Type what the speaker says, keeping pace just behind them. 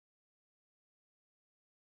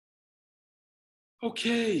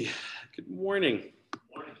Okay, good morning.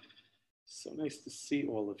 So nice to see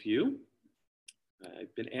all of you.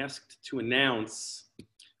 I've been asked to announce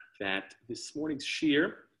that this morning's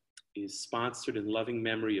shir is sponsored in loving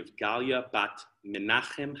memory of Galia Bat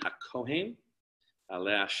Menachem HaKohen,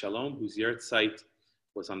 Alea Shalom, whose yahrzeit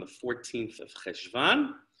was on the 14th of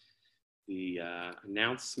Cheshvan. The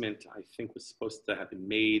announcement, I think, was supposed to have been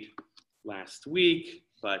made last week,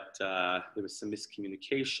 but there was some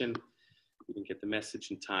miscommunication. We didn't get the message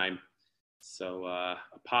in time, so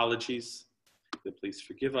apologies. Please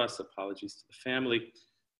forgive us. Apologies to the family.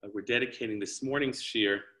 We're dedicating this morning's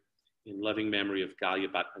shir in loving memory of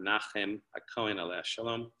Galia Bat Menachem HaKohen Alea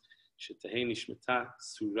Shalom, Shetehei Nishmata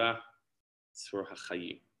Tzura Tzur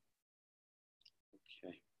HaChayim.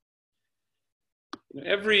 Okay.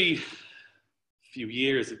 Every few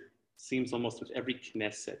years, it seems almost with every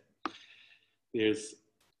Knesset, there's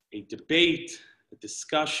a debate, a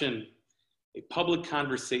discussion, a public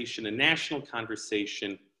conversation, a national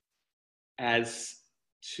conversation as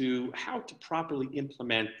to how to properly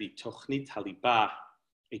implement the Tochnit Halibah,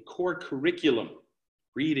 a core curriculum,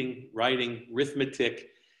 reading, writing, arithmetic,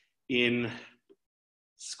 in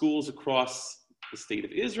schools across the state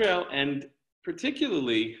of Israel, and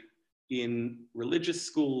particularly in religious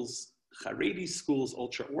schools, Haredi schools,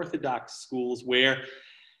 ultra-Orthodox schools, where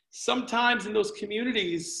sometimes in those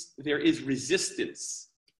communities there is resistance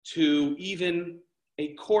to even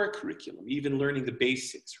a core curriculum, even learning the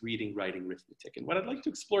basics, reading, writing, arithmetic. And what I'd like to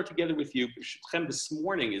explore together with you this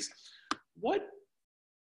morning is, what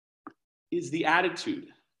is the attitude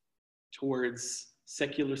towards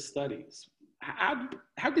secular studies? How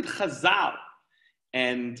did Chazal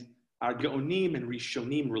and our Geonim and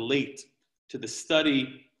Rishonim relate to the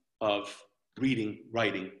study of reading,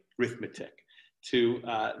 writing, arithmetic, to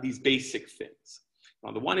these basic things?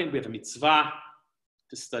 On the one hand, we have a mitzvah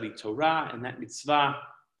to study Torah, and that mitzvah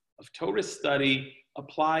of Torah study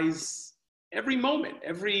applies every moment,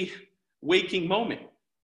 every waking moment.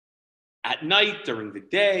 At night, during the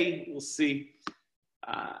day, we'll see.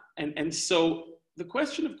 And so the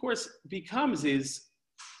question, of course, becomes is,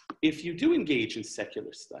 if you do engage in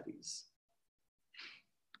secular studies,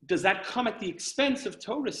 does that come at the expense of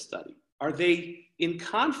Torah study? Are they in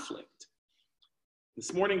conflict?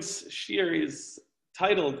 This morning's shir is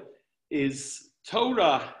titled, is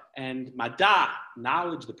Torah and Mada,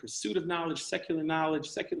 knowledge, the pursuit of knowledge,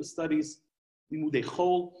 secular studies, limudei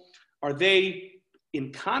chol, are they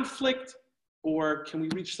in conflict, or can we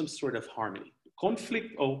reach some sort of harmony?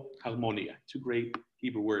 Conflict or harmonia, two great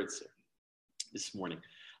Hebrew words here this morning.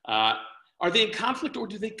 Are they in conflict, or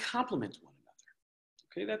do they complement one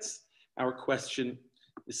another? Okay, that's our question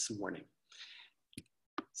this morning.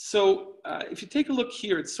 So if you take a look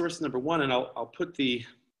here at source number one, and I'll put the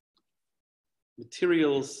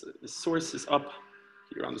materials, the sources up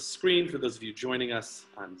here on the screen for those of you joining us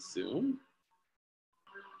on Zoom.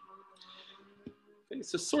 Okay,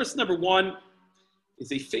 so source number one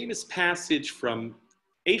is a famous passage from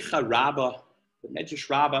Eicha Rabbah, the Medrash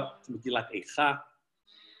Rabbah to Megillat Eicha.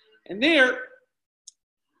 And there,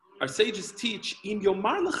 our sages teach, Im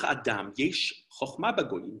yomar lecha adam yesh chochma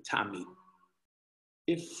bagoyim ta'amin.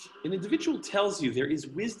 If an individual tells you there is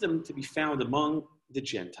wisdom to be found among the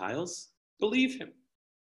Gentiles, believe him.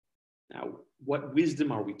 Now, what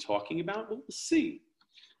wisdom are we talking about? Well, we'll see.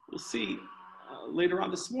 We'll see later on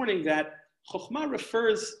this morning that Chokhmah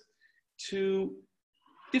refers to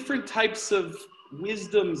different types of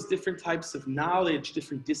wisdoms, different types of knowledge,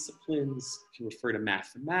 different disciplines. It can refer to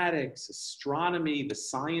mathematics, astronomy, the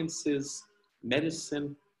sciences,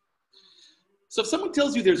 medicine. So if someone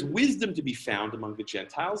tells you there's wisdom to be found among the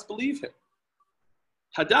Gentiles, believe him.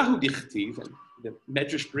 Hadahu dichtiv, and the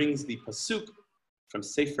Medrash brings the pasuk from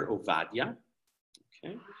Sefer Ovadia.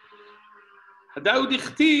 Okay. Hadahu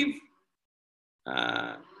dichtiv,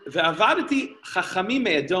 ve'avadati chachamim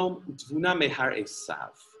me'edom u'tvuna mehar Esav.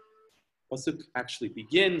 Pasuk actually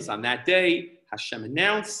begins on that day. Hashem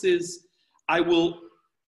announces, I will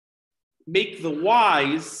make the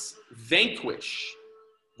wise vanquish.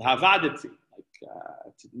 Ve'avadati,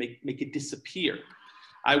 to make it disappear.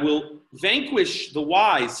 I will vanquish the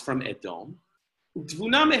wise from Edom,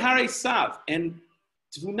 Tvuna mehar Esav, and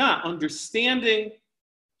Tvuna, understanding,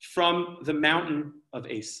 from the mountain of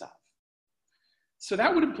Esav. So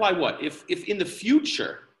that would imply what? If in the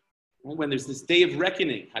future, when there's this day of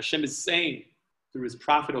reckoning, Hashem is saying through his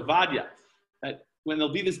prophet Ovadia, that when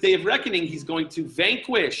there'll be this day of reckoning, he's going to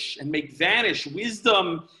vanquish and make vanish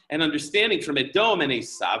wisdom and understanding from Edom and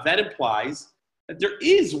Esav. That implies that there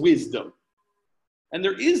is wisdom and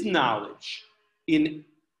there is knowledge in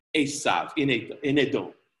Esav, in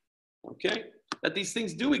Edom. Okay? That these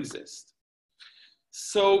things do exist.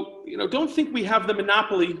 So, don't think we have the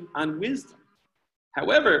monopoly on wisdom.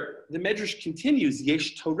 However, the Medrash continues,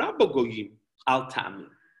 Yesh Torah bogoyim al ta'amim.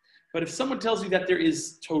 But if someone tells you that there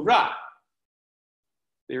is Torah,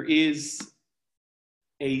 there is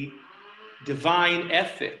a divine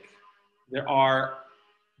ethic, there are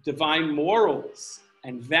divine morals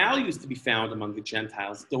and values to be found among the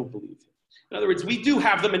Gentiles, don't believe him. In other words, we do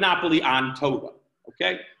have the monopoly on Torah,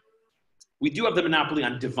 okay? We do have the monopoly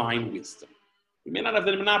on divine wisdom. We may not have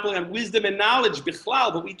the monopoly on wisdom and knowledge,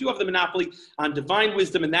 bichlal, but we do have the monopoly on divine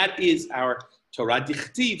wisdom, and that is our Torah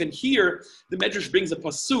dichtiv. And here, the Medrash brings a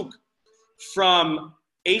pasuk from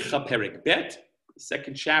Eicha Perek Bet, the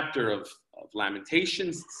second chapter of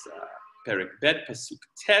Lamentations, Perek Bet, pasuk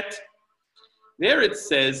Tet. There it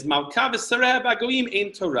says, Malka v'sareh b'agoyim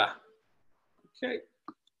ein Torah. Okay,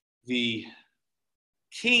 the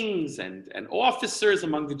kings and officers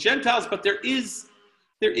among the Gentiles, but there is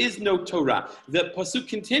no Torah. The pasuk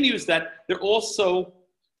continues that there are also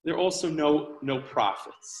no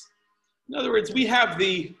prophets. In other words, we have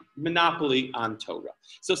the monopoly on Torah.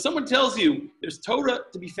 So if someone tells you there's Torah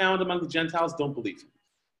to be found among the Gentiles, don't believe him.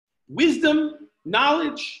 Wisdom,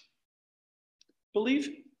 knowledge, believe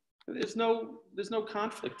him. There's no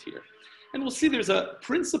conflict here. And we'll see there's a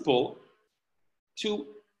principle to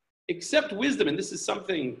accept wisdom, and this is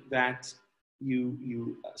something that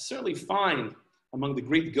you certainly find among the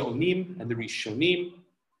great Gaonim and the Rishonim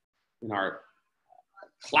in our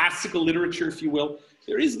classical literature, if you will.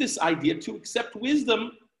 There is this idea to accept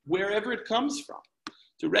wisdom wherever it comes from,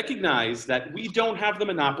 to recognize that we don't have the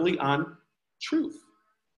monopoly on truth.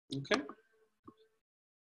 Okay?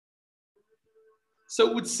 So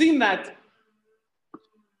it would seem that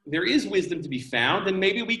there is wisdom to be found, and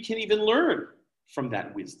maybe we can even learn from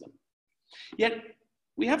that wisdom. Yet,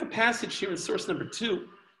 we have a passage here in source number 2,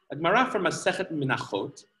 a Gemara from Masechet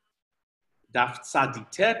Menachot, Daf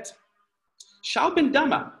Tzaditet, Shal ben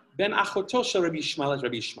Dama, ben Achoto shel Rabbi Yishmael as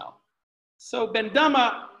Rabbi Yishmael. So Ben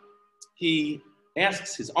Dama, he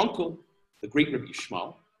asks his uncle, the great Rabbi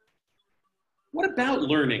Yishmael, what about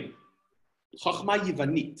learning Chochma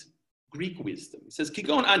Yivanit, Greek wisdom? He says,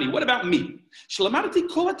 Kigon Ani, what about me? Shalamadati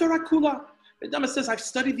kol Torah kula. Ben Dama says, I've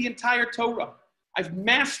studied the entire Torah. I've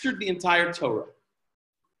mastered the entire Torah.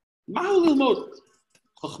 Mahu lilmod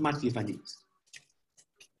Chochmat Yivanit.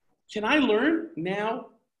 Can I learn now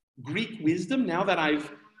Greek wisdom now that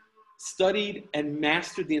I've studied and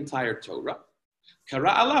mastered the entire Torah? Kara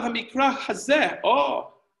alav hamikra hazeh.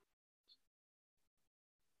 Oh,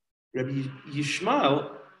 Rabbi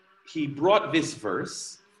Yishmael, he brought this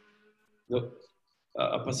verse,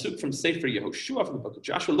 a pasuk from Sefer Yehoshua, from the book of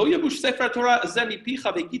Joshua. Lo yabush Sefer Torah azeh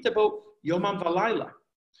mipicha ve'kita bo yomam v'layla.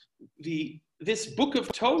 This book of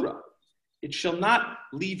Torah, it shall not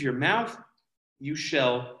leave your mouth. You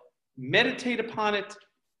shall meditate upon it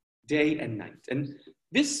day and night. And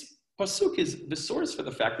this pasuk is the source for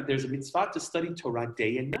the fact that there's a mitzvah to study Torah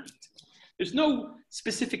day and night. There's no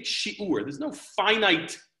specific shi'ur. There's no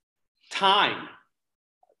finite time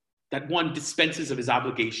that one dispenses of his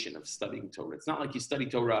obligation of studying Torah. It's not like you study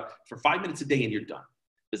Torah for 5 minutes a day and you're done.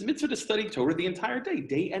 There's a mitzvah to study Torah the entire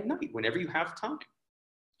day and night, whenever you have time.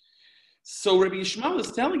 So Rabbi Yishmael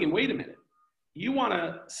is telling him, wait a minute, you want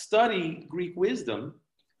to study Greek wisdom?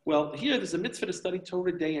 Well, here there's a mitzvah to study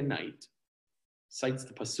Torah day and night. Cites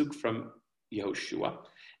the pasuk from Yehoshua,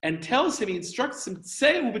 and tells him, he instructs him,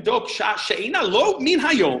 Tzeu b'dok she'eina lo min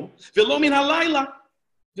hayom v'lo min halayla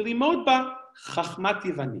v'limod ba chachmat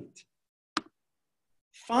yivanit.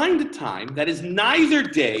 Find a time that is neither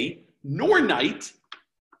day nor night,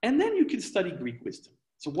 and then you can study Greek wisdom.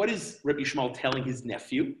 So what is Rabbi Yishmael telling his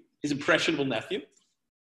nephew, his impressionable nephew?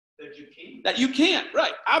 That you can't,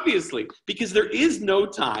 right, obviously, because there is no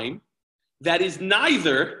time that is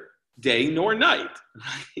neither day nor night,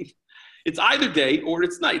 right? It's either day or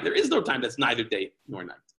it's night. There is no time that's neither day nor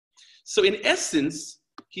night. So in essence,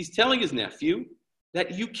 he's telling his nephew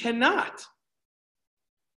that you cannot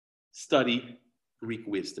study Greek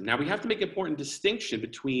wisdom. Now we have to make an important distinction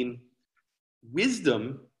between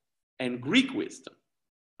wisdom and Greek wisdom,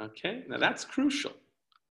 okay? Now that's crucial.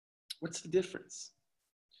 What's the difference?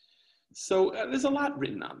 So there's a lot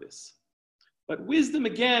written on this. But wisdom,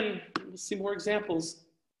 again, we'll see more examples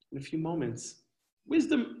in a few moments.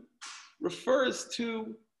 Wisdom refers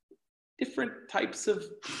to different types of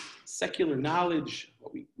secular knowledge,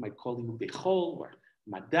 what we might call limudei chol, or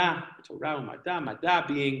mada, Torah, mada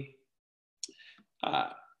being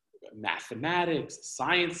mathematics,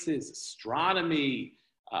 sciences, astronomy.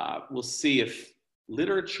 We'll see if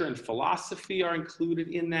literature and philosophy are included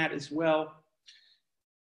in that as well.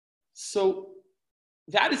 So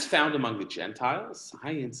That is found among the Gentiles,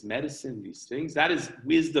 science, medicine, these things. That is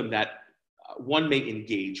wisdom that one may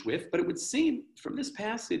engage with. But it would seem from this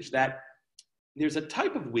passage that there's a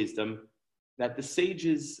type of wisdom that the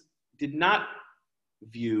sages did not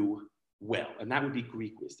view well, and that would be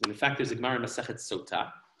Greek wisdom. In fact, there's a Gemara in Masechet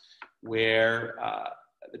Sotah where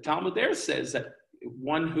the Talmud there says that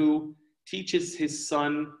one who teaches his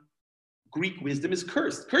son Greek wisdom is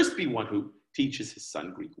cursed. Cursed be one who teaches his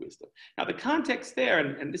son Greek wisdom. Now, the context there,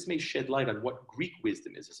 and this may shed light on what Greek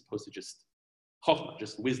wisdom is, as opposed to just chokhmah,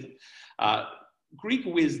 just wisdom. Greek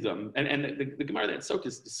wisdom, and the Gemara there in Sotah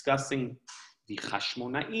is discussing the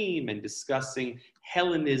Chashmonaim and discussing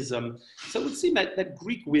Hellenism. So it would seem that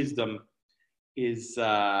Greek wisdom is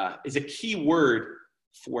a key word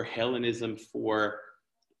for Hellenism, for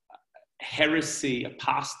heresy,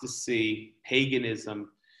 apostasy,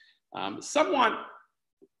 paganism. Some want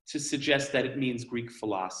to suggest that it means Greek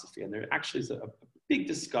philosophy. And there actually is a big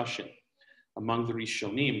discussion among the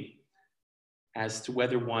Rishonim as to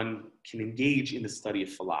whether one can engage in the study of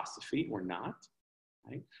philosophy or not.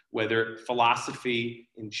 Right? Whether philosophy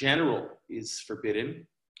in general is forbidden,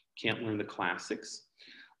 can't learn the classics,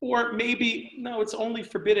 or maybe, no, it's only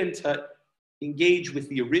forbidden to engage with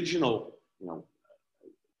the original,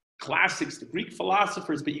 classics, the Greek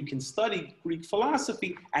philosophers, but you can study Greek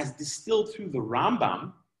philosophy as distilled through the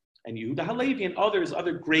Rambam and Yehuda Halevi and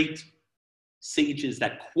other great sages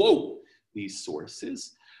that quote these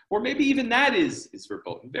sources. Or maybe even that is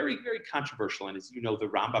verboten. Very, very controversial. And as you know, the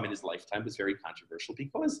Rambam in his lifetime was very controversial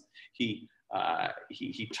because he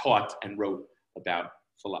taught and wrote about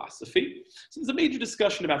philosophy. So there's a major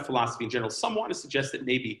discussion about philosophy in general. Some want to suggest that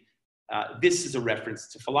maybe this is a reference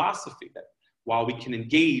to philosophy, that while we can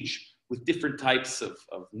engage with different types of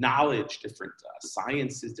knowledge, different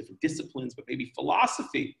sciences, different disciplines, but maybe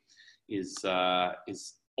philosophy is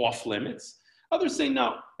off limits. Others say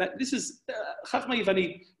no, that this is, Chachma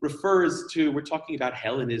Yevani refers to, we're talking about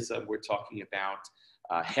Hellenism, we're talking about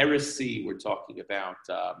heresy, we're talking about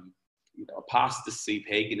apostasy,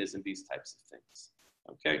 paganism, these types of things,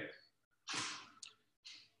 okay?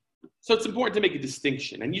 So it's important to make a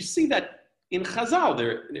distinction. And you see that in Chazal,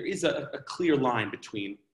 there is a clear line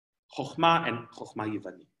between Chokhmah and Chokhmah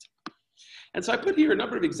Yevanit. And so I put here a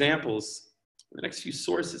number of examples, the next few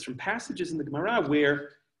sources from passages in the Gemara where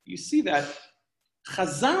you see that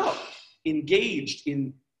Chazal engaged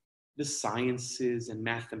in the sciences and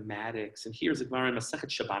mathematics. And here's a Gemara in Masechet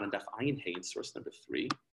Shabbat and Daf Ayin Hey in source number 3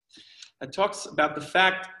 that talks about the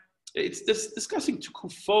fact, it's discussing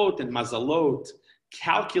Tukufot and Mazalot,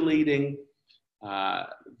 calculating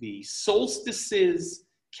the solstices,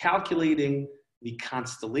 calculating the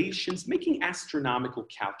constellations, making astronomical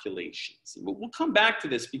calculations. And we'll come back to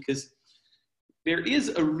this because there is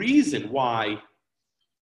a reason why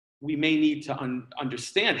we may need to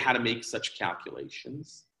understand how to make such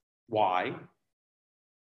calculations. Why?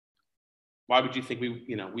 Why would you think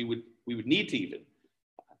we would need to even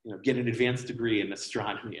get an advanced degree in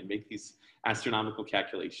astronomy and make these astronomical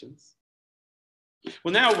calculations?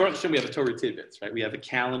 Well, now we have a Torah tidbits, right? We have a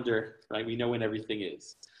calendar, right? We know when everything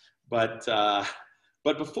is. But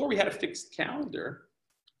before we had a fixed calendar,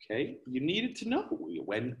 okay, you needed to know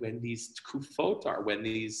when these kufot are, when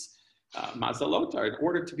these mazalot are, in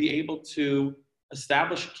order to be able to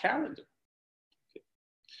establish a calendar. Okay.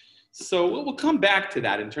 So we'll come back to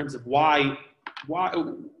that in terms of why,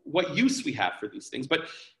 what use we have for these things. But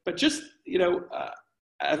just at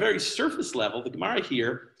a very surface level, the Gemara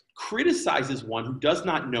here criticizes one who does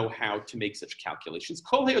not know how to make such calculations.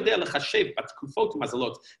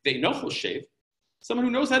 Someone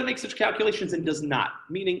who knows how to make such calculations and does not,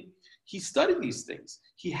 meaning he studied these things.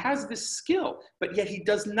 He has this skill, but yet he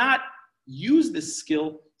does not use this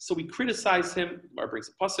skill, so we criticize him. Or brings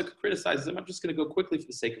a pasuk, criticizes him. I'm just going to go quickly for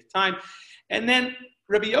the sake of time. And then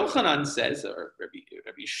Rabbi Yochanan says, or Rabbi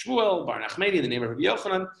Shmuel Bar Nachmani in the name of Rabbi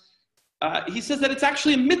Yochanan, he says that it's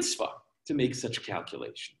actually a mitzvah to make such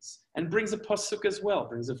calculations, and brings a pasuk as well,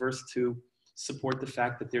 brings a verse to support the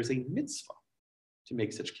fact that there's a mitzvah to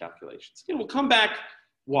make such calculations. We'll come back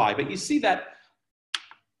why, but you see that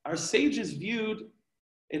our sages viewed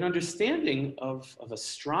an understanding of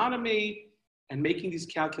astronomy and making these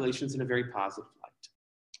calculations in a very positive light.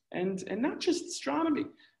 And not just astronomy,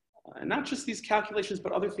 and not just these calculations,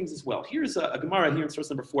 but other things as well. Here's a Gemara here in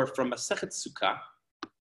source number 4 from Masechet Sukkah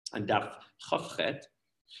and Daf Chavchet.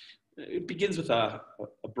 It begins with a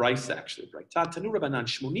brisa, actually. Tanu Rabbanan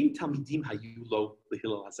Shmonim Talmidim Hayu Lo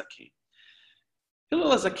LeHillel HaZaken.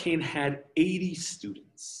 Hillel HaZaken had 80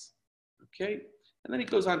 students. Okay? And then he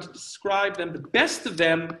goes on to describe them, the best of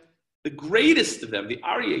them, the greatest of them, the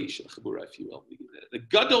Aryeh Shel Chabura, if you will, the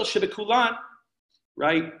Gadol Shebekulan,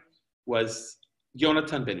 right, was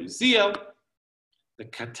Yonatan ben Uziel. The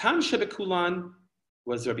Katan Shebekulan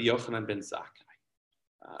was Rabbi Yochanan ben Zakkai.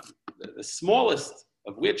 The smallest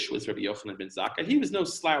of which was Rabbi Yochanan ben Zakkai. He was no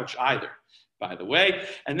slouch either, by the way.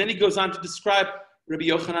 And then he goes on to describe Rabbi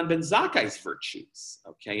Yochanan ben Zakkai's virtues,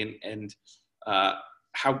 okay, and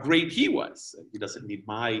how great he was. He doesn't need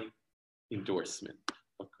my endorsement,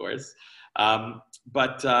 of course.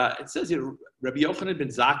 But it says here, Rabbi Yochanan ben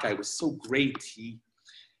Zakkai was so great.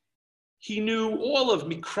 He knew all of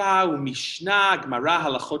Mikra, Mishnah, Gemara,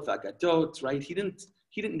 Halachot, Agadot, right? He didn't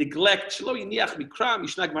neglect. Shelo yiniach Mikra,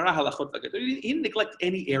 Mishnah, Gemara, Halachot, Agadot. He didn't neglect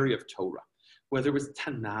any area of Torah, whether it was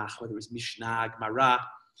Tanakh, whether it was Mishnah, Gemara,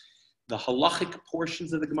 the halachic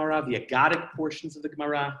portions of the Gemara, the agadic portions of the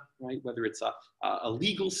Gemara, right? Whether it's a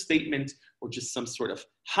legal statement or just some sort of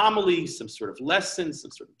homily, some sort of lesson,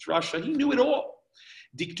 some sort of drasha. He knew it all.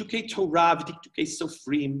 Diktukei Torah, diktukei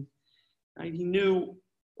Sofrim. Right? He knew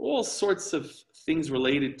all sorts of things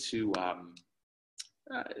related to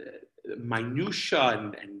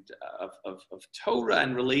minutia and of Torah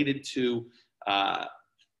and related to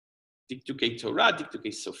Diktukei Torah,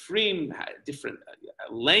 Diktukei Sofrim, different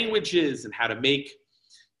languages and how to make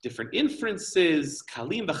different inferences,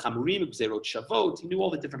 Kalim v'chamurim v'gzerot shavot. He knew all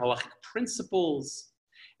the different halachic principles.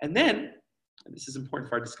 And then, and this is important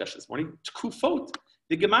for our discussion this morning, Tkufot,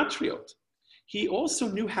 the gematriot. He also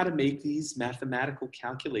knew how to make these mathematical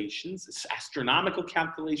calculations, astronomical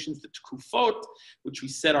calculations, the Tkufot, which we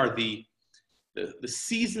said are the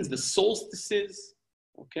seasons, the solstices.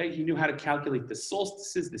 Okay, he knew how to calculate the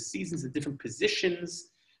solstices, the seasons, the different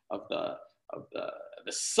positions of the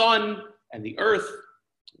sun and the earth.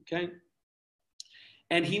 Okay,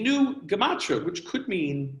 and he knew gematria, which could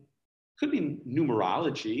mean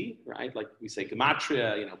numerology, right? Like we say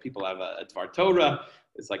gematria. People have a Dvar Torah.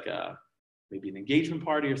 It's like maybe an engagement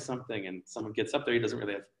party or something, and someone gets up there, he doesn't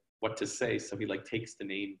really have what to say, so he takes the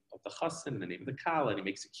name of the chassan and the name of the kala, and he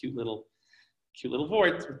makes a cute little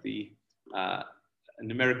vort with the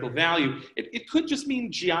numerical value. It could just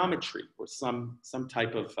mean geometry or some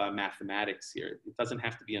type of mathematics here. It doesn't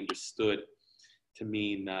have to be understood to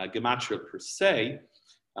mean gematria per se.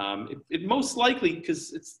 It most likely,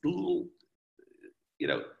 because it's a little,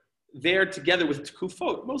 there together with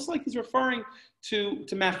Tkufot, most likely he's referring to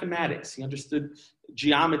mathematics. He understood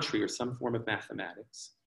geometry or some form of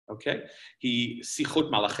mathematics. Okay? He sichot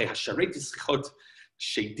malachei hasharet, sichot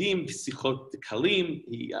shedim, sichot kalim.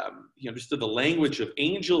 He understood the language of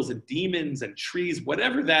angels and demons and trees,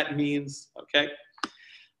 whatever that means. Okay?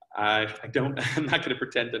 I'm not going to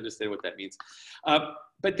pretend to understand what that means.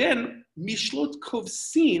 But then, mishlot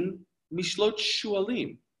kovsin, mishlot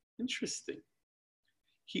shualim. Interesting.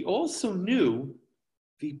 He also knew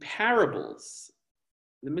the parables,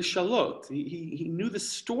 the mishalot. He knew the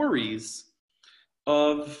stories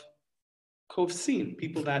of kovsin,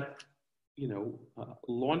 people that,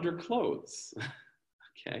 launder clothes.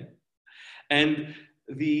 Okay. And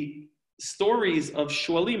the stories of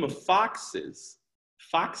shualim, of foxes,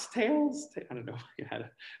 foxtails. I don't know how to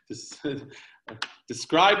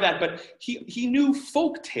describe that, but he knew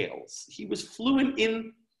folk tales. He was fluent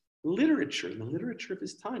in literature, in the literature of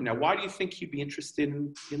his time. Now, why do you think he'd be interested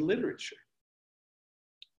in literature?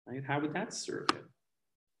 Right? How would that serve him?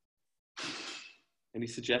 Any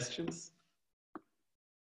suggestions?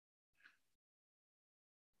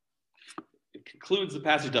 It concludes the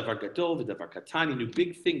passage, Davar Gadol, the Davar Katan. He knew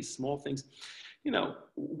big things, small things.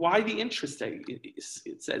 Why the interest?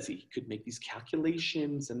 It says he could make these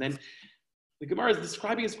calculations, and then the Gemara is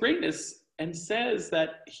describing his greatness and says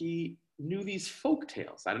that he knew these folk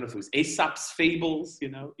tales. I don't know if it was Aesop's fables, he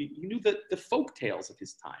knew the folk tales of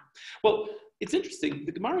his time. Well, it's interesting.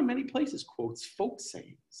 The Gemara in many places quotes folk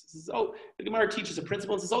sayings. The Gemara teaches a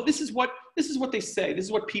principle and says, this is what they say. This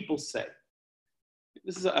is what people say.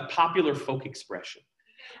 This is a popular folk expression.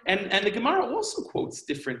 And the Gemara also quotes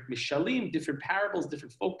different mishalim, different parables,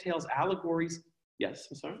 different folk tales, allegories. Yes,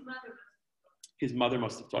 I'm sorry? His mother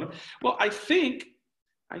must have taught him. Well, I think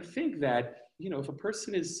that, if a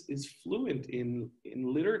person is fluent in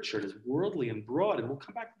literature, is worldly and broad, and we'll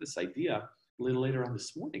come back to this idea a little later on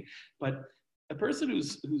this morning, but a person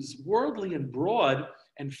who's worldly and broad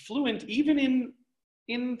and fluent even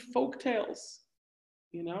in folk tales,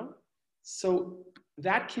 so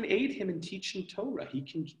that can aid him in teaching Torah. He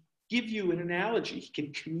can give you an analogy. He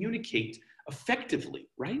can communicate effectively,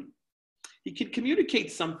 right? He can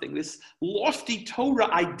communicate something, this lofty Torah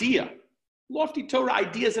ideas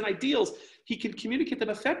and ideals. He can communicate them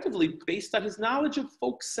effectively based on his knowledge of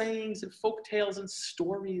folk sayings and folk tales and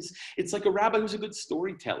stories. It's like a rabbi who's a good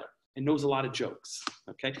storyteller and knows a lot of jokes.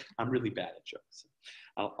 Okay, I'm really bad at jokes.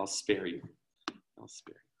 I'll spare you I'll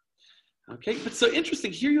spare you. Okay, but so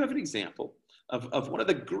interesting. Here you have an example of one of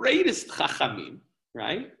the greatest chachamim,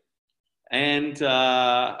 right? And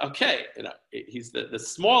okay, he's the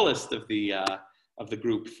smallest of the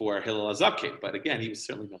group for Hillel HaZaken, but again, he was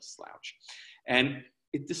certainly no slouch. And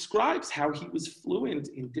it describes how he was fluent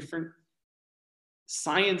in different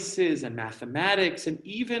sciences and mathematics, and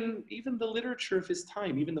even the literature of his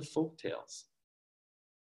time, even the folk tales.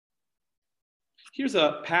 Here's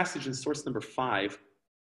a passage in source number 5.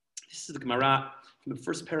 This is the Gemara from the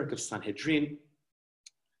first parak of Sanhedrin,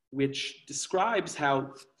 which describes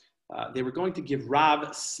how they were going to give Rav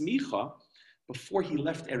smicha before he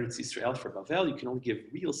left Eretz Yisrael for Bavel. You can only give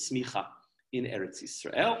real smicha in Eretz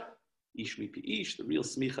Yisrael. Ish mipi ish, the real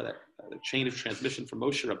smicha, the chain of transmission from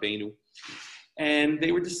Moshe Rabbeinu. And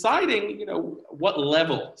they were deciding, what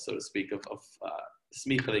level, so to speak, of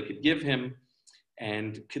smicha they could give him.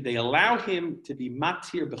 And could they allow him to be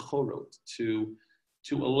matir bechorot, to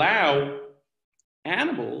allow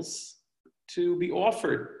animals to be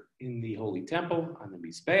offered in the Holy Temple, on the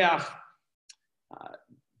Mizbeach?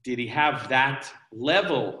 Did he have that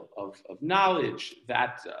level of knowledge?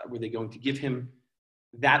 Were they going to give him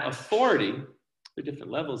that authority? There are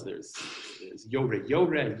different levels. There's Yore,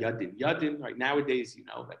 Yadin, Yadin. Right nowadays,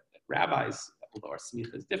 that rabbis, although our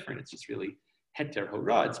smicha is different, it's just really heter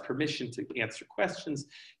hora. It's permission to answer questions.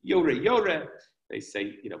 Yore. They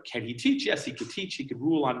say, can he teach? Yes, he could teach. He could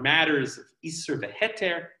rule on matters of Isser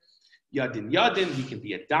veheter. Yadin, he can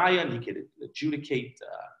be a dayan. He could adjudicate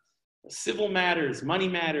civil matters, money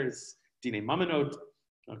matters, dine mamonot.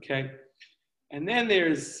 Okay. And then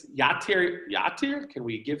there's Yatir. Yatir, can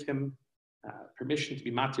we give him permission to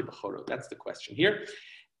be matir b'chorot? That's the question here.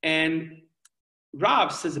 And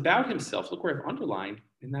Rav says about himself, look where I've underlined,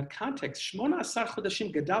 in that context, Shmona asar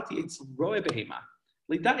chodashim gadalti etzel roe behema,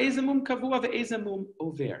 lida ezamum kavua ve'ezamum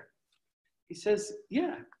over. He says,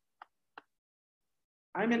 yeah,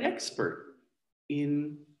 I'm an expert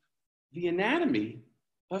in the anatomy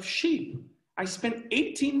of sheep. I spent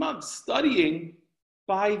 18 months studying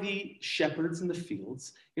by the shepherds in the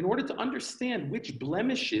fields in order to understand which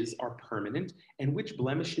blemishes are permanent and which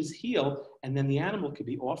blemishes heal, and then the animal could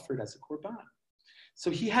be offered as a korban.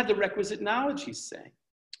 So he had the requisite knowledge, he's saying,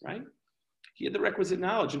 right? He had the requisite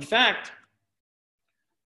knowledge. In fact,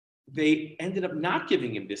 they ended up not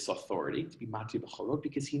giving him this authority to be matir b'chorot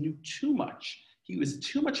because he knew too much. He was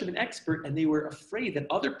too much of an expert, and they were afraid that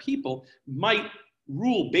other people might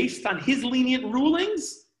rule based on his lenient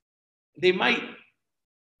rulings. They might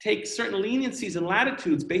take certain leniencies and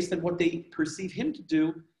latitudes based on what they perceive him to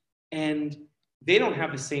do, and they don't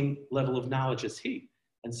have the same level of knowledge as he.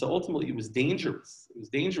 And so ultimately it was dangerous. It was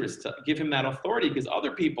dangerous to give him that authority because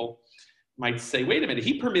other people might say, wait a minute,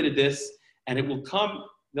 he permitted this, and they'll come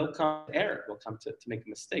to error. They'll come to make a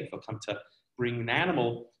mistake. They'll come to bring an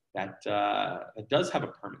animal that does have a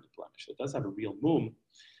permanent blemish, that does have a real mum.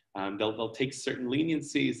 They'll take certain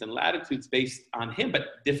leniencies and latitudes based on him, but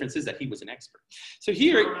the difference is that he was an expert. So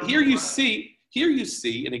here you see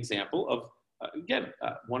an example of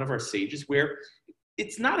one of our sages where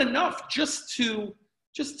it's not enough just to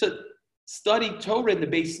study Torah in the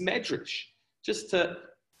Beis Medrash, just to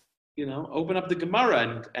open up the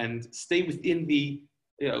Gemara and stay within the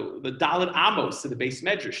Dalet Amos of the Beis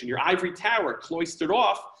Medrash in your ivory tower, cloistered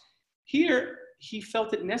off. Here he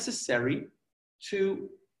felt it necessary to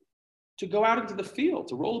go out into the field,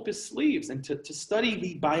 to roll up his sleeves, and to study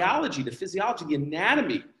the biology, the physiology, the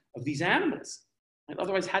anatomy of these animals. And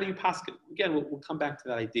otherwise, how do you paskin? Again, we'll come back to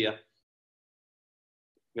that idea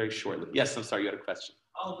very shortly. Yes, I'm sorry, you had a question.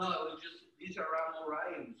 Oh, no, it was just, these are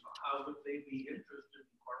Amoraim, so how would they be interested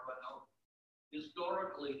in Korbanot?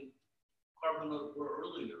 Historically, Korbanot were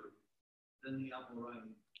earlier than the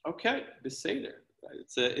Amoraim. Okay, Beseder.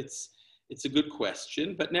 It's a good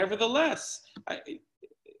question, but nevertheless,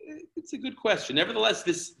 it's a good question. Nevertheless,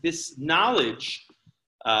 this knowledge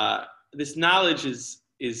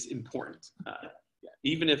is important.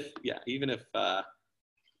 Even if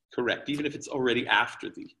correct, even if it's already after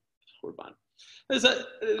the Korban.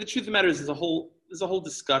 The truth of the matter is, there's a whole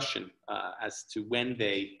discussion as to when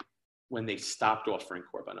they stopped offering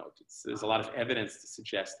Korbanot. There's a lot of evidence to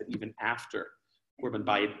suggest that even after Korban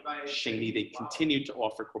Bayit Sheni, they continued to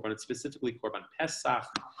offer Korbanot, specifically Korban Pesach. I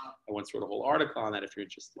once wrote a whole article on that if you're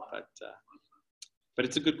interested, but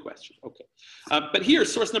it's a good question. Okay. But here,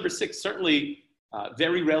 source number 6, certainly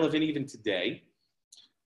very relevant even today.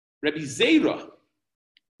 Rabbi Zera,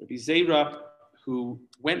 who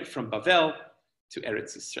went from Bavel to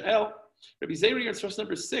Eretz Yisrael. Rabbi Zera, in source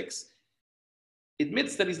number 6,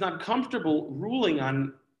 admits that he's not comfortable ruling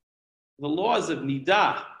on the laws of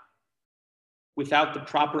Nidah without the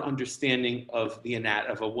proper understanding of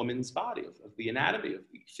of a woman's body, of the anatomy, of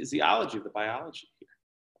the physiology, of the biology here.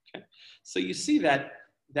 Okay, so you see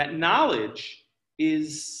that knowledge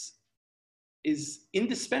is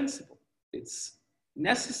indispensable. It's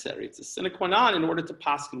necessary. It's a sine qua non in order to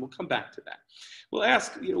paskin. We'll come back to that. We'll ask,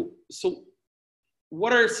 so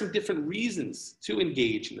what are some different reasons to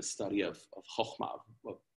engage in the study of chokhmah,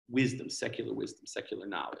 of wisdom, secular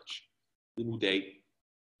knowledge? Limudei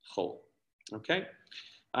chol. Okay?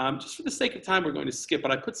 Just for the sake of time, we're going to skip,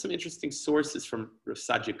 but I put some interesting sources from Rav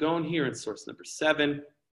Sadia Gaon here in source number 7.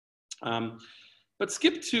 But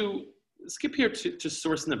skip here to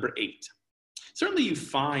source number 8. Certainly you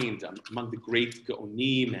find among the great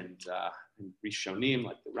Gaonim and Rishonim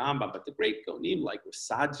like the Rambam, but the great Gaonim like Rav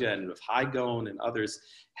Sadia and Rav Hai Gaon and others,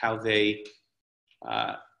 how they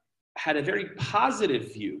had a very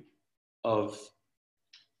positive view of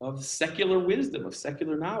secular wisdom, of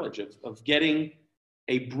secular knowledge, of getting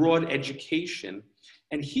a broad education.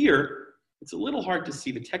 And here, it's a little hard to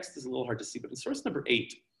see, the text is a little hard to see, but in source number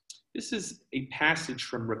 8, this is a passage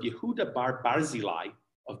from Rabbi Yehuda bar Barzilai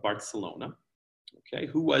of Barcelona, okay,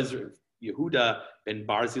 who was Yehuda ben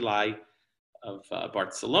Barzilai of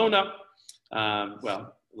Barcelona.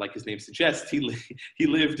 Well, like his name suggests, he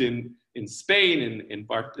lived in Spain, in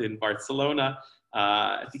Barcelona,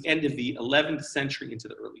 at the end of the 11th century into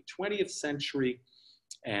the early 20th century,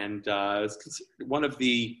 and was considered one of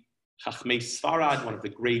the Chachmei Sfarad, one of the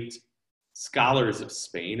great scholars of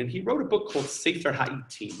Spain. And he wrote a book called Sefer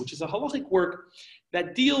Ha'itim, which is a halachic work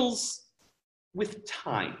that deals with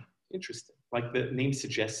time. Interesting. Like the name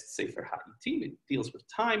suggests, Sefer Ha'itim, it deals with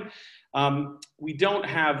time. We don't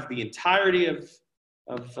have the entirety of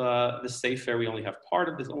the Sefer. We only have part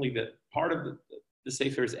of this. Only the part of the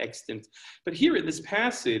Sefer is extant. But here in this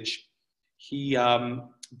passage, he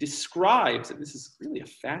describes, and this is really a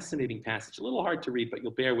fascinating passage, a little hard to read, but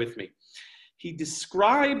you'll bear with me. He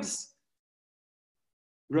describes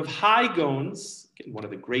Rav Hai Gaon's, one of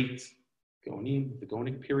the great Gaonim, the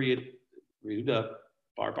Gaonic period. Yehuda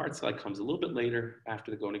bar Barzilai comes a little bit later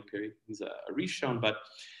after the Gaonic period. He's a Rishon, but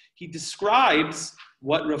he describes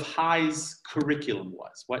what Rav Hai's curriculum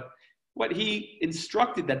was, what he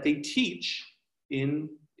instructed that they teach in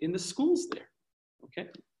the schools there. Okay,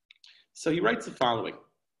 so he writes the following: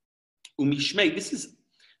 Umishmei. This is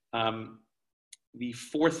the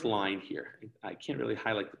 4th line here. I can't really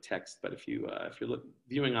highlight the text, but if you're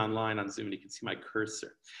viewing online on Zoom, you can see my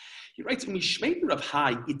cursor. He writes, Umishmei Rav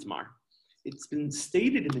Hai Itmar. It's been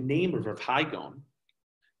stated in the name of Rav Hai Gaon,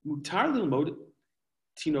 Mutar lilmod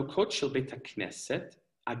tinokot shel beit hakneset,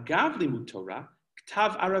 agav limud Torah,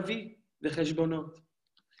 ktav aravi v'cheshbonot.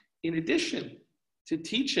 In addition to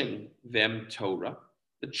teaching them Torah,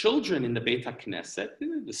 the children in the Beit HaKnesset,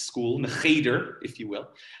 the school, in the cheder, if you will,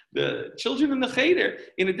 the children in the cheder,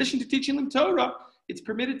 in addition to teaching them Torah, it's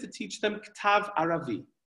permitted to teach them Ktav Aravi,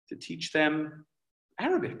 to teach them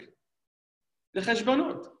Arabic, the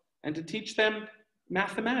Cheshbonot, and to teach them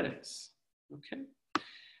mathematics. Okay.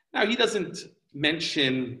 Now, he doesn't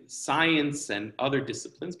mention science and other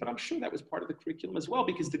disciplines, but I'm sure that was part of the curriculum as well,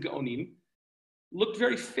 because the Gaonim looked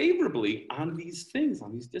very favorably on these things,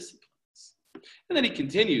 on these disciplines. And then he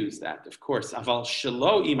continues that, of course, aval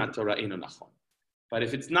shelo ima Torah eno nachon. But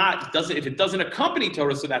if it doesn't accompany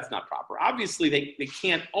Torah, so that's not proper. Obviously, they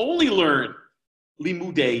can't only learn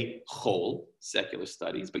limudei chol, secular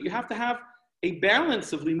studies, but you have to have a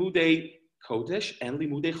balance of limudei kodesh and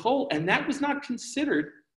limudei chol, and that was not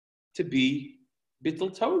considered to be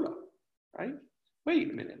bittul Torah, right?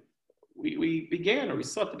 Wait a minute. We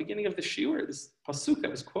saw at the beginning of the shiur, this pasuk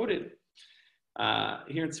that was quoted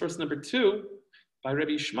here in source number 2 by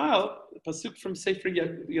Rabbi Yishmael, the pasuk from Sefer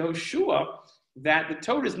Yehoshua, that the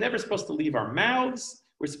Torah is never supposed to leave our mouths.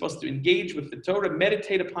 We're supposed to engage with the Torah,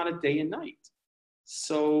 meditate upon it day and night.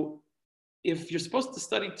 So if you're supposed to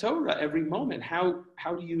study Torah every moment, how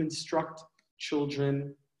do you instruct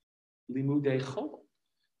children limudei chol?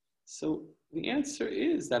 So the answer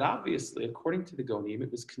is that obviously, according to the Gaonim,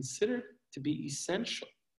 it was considered to be essential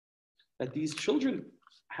that these children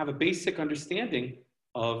have a basic understanding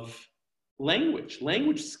of language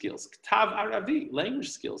skills, ktav aravi, language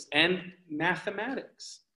skills, and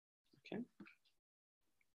mathematics. Okay.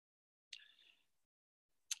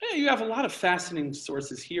 Yeah, you have a lot of fascinating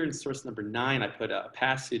sources here. In source number 9, I put a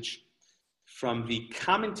passage from the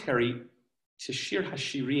commentary to Shir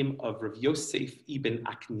Hashirim of Rav Yosef ibn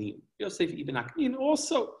Aknin. Yosef ibn Aknin,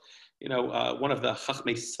 also, one of the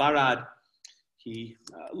Chachmei Sfarad. He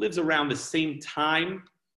lives around the same time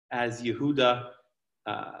as Yehuda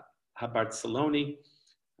HaBarceloni.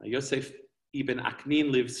 Yosef ibn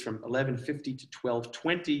Aknin lives from 1150 to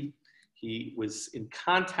 1220. He was in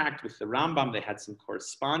contact with the Rambam. They had some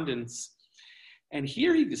correspondence. And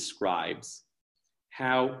here he describes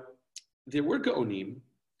how there were Gaonim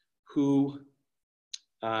who,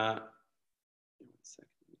 one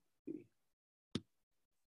second,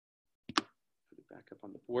 put it back up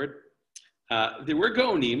on the board. There were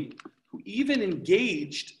Gaonim who even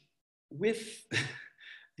engaged with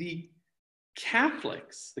the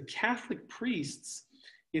Catholics, the Catholic priests,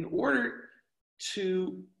 in order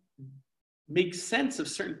to make sense of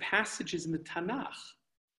certain passages in the Tanakh.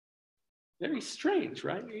 Very strange,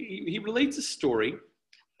 right? He relates a story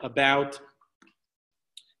about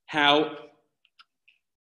how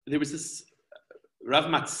there was this Rav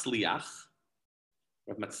Matzliach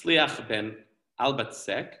ben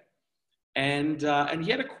Albatsek, and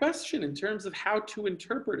he had a question in terms of how to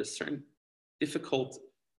interpret a certain difficult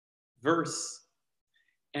verse.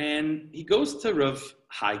 And he goes to Rav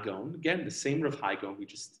Haigon, again, the same Rav Haigon we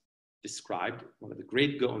just described, one of the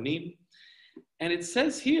great Gaonim. And it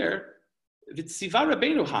says here, V'tziva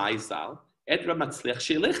Rabbeinu Haizal, et Rav Matzliach,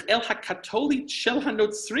 she'elech el hakatolit shel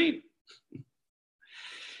hanotzrim.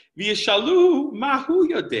 V'yeshalu mahu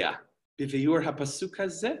yodea, b'veyur hapasuk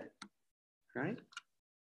hazeh. Right?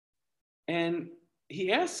 And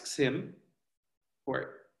he asks him,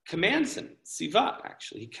 or commands him, Tziva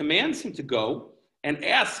actually, he commands him to go and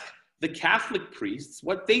ask the Catholic priests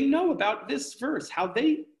what they know about this verse, how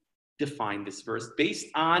they define this verse based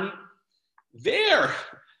on their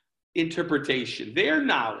interpretation, their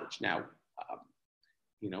knowledge. Now,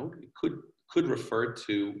 it could refer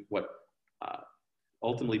to what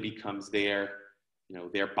ultimately becomes their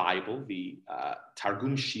Bible, the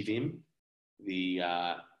Targum Shivim, the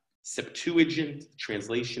Septuagint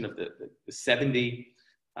translation of the 70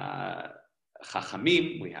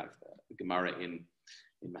 Chachamim. We have the Gemara in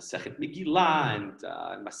Masechet Megillah and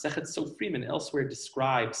Masechet Sofrim and elsewhere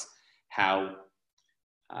describes how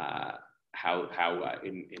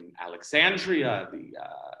in Alexandria the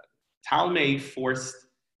Talmud forced,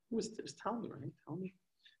 there's Talmud, right?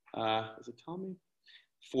 Was it Talmud?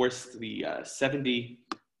 Forced the 70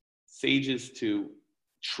 sages to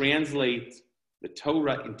translate the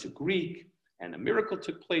Torah into Greek, and a miracle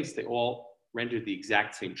took place. They all rendered the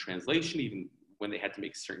exact same translation, even when they had to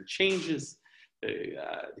make certain changes.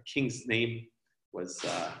 The king's name was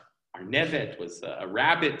Arnevet, was a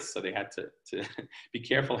rabbit, so they had to be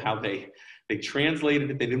careful how they translated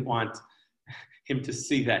it. They didn't want him to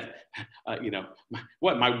see that,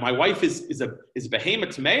 my wife is a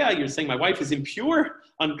behemoth tamea. You're saying my wife is impure,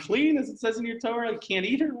 unclean, as it says in your Torah. I can't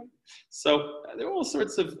eat her. So there were all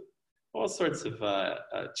sorts of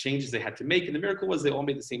changes they had to make, and the miracle was they all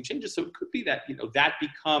made the same changes. So it could be that that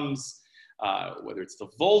becomes whether it's the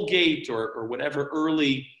Vulgate or whatever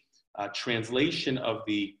early translation of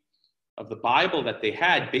the Bible that they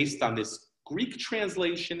had based on this Greek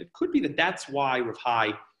translation. It could be that that's why Rav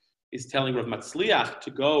Hai is telling Rav Matzliach to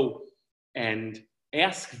go and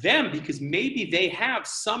ask them, because maybe they have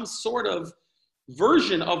some sort of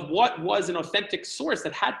version of what was an authentic source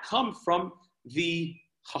that had come from the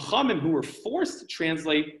Chachamim who were forced to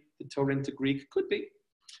translate the Torah into Greek. Could be.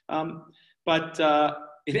 But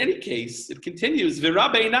in any case, it continues, V'ra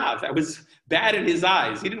beinav, that was bad in his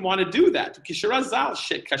eyes. He didn't want to do that. Kisharazal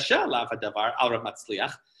shekasher lav hadavar al Rav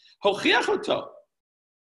Matzliach, hochiach oto,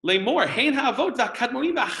 lemor, hein ha'avot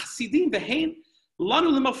v'akadmonim v'achasidim v'hein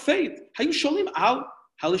lanu l'mofet, hayu sholim al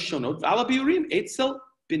halishonot v'al ha'biurim etzel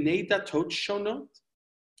b'nei datot shonot.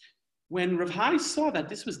 When Rav Hai saw that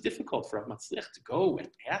this was difficult for Rav Matzliach to go and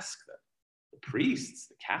ask the priests,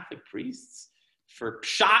 the Catholic priests, for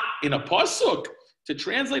pshat in a pasuk, to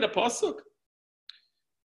translate a pasuk.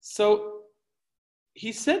 So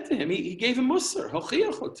he said to him, he gave him musar,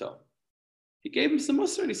 hochiach oto. He gave him some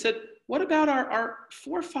musar, and he said, what about our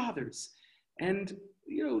forefathers? And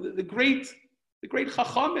the great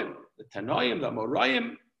chachamim, the Tanoim, the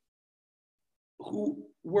Amoraim, who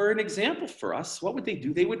were an example for us. What would they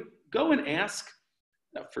do? They would go and ask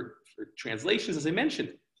for translations, as I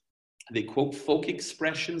mentioned. They quote folk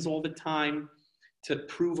expressions all the time to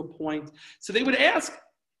prove a point. So they would ask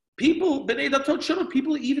people,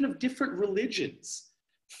 people even of different religions,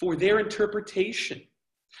 for their interpretation.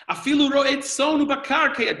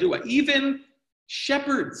 Even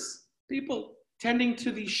shepherds, people tending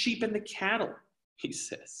to the sheep and the cattle, he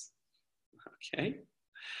says. Okay?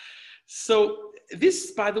 So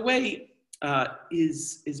this, by the way,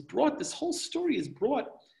 is brought, this whole story is brought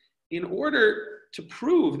in order to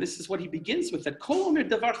prove, this is what he begins with, that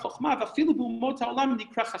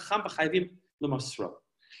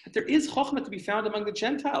there is chokhmah to be found among the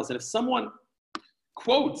Gentiles. And if someone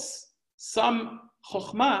quotes some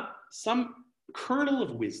chokhmah, some kernel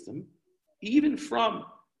of wisdom, even from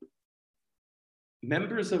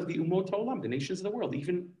members of the Umot Olam, the nations of the world,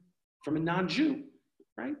 even from a non-Jew,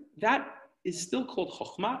 right? That is still called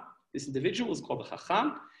Chokhmah. This individual is called a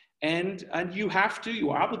Chacham, and you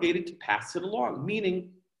are obligated to pass it along,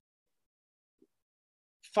 meaning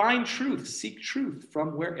find truth, seek truth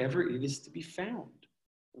from wherever it is to be found.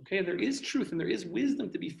 Okay, there is truth and there is wisdom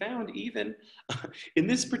to be found even in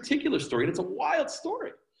this particular story, and it's a wild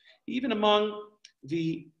story, even among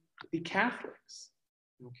the Catholics,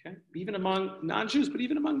 okay, even among non-Jews, but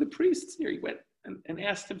even among the priests here. He went and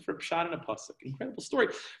asked him for a pshat and a pasuk. Incredible story,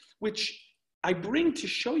 which I bring to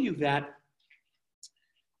show you that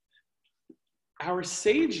our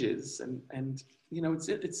sages, and you know,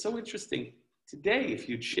 it's so interesting. Today, if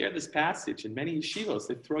you'd share this passage in many yeshivos,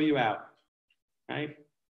 they'd throw you out, right?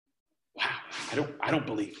 Wow, I don't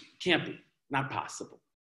believe it. Can't be, not possible,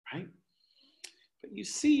 right? But you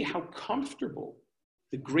see how comfortable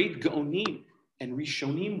the great Gaonim and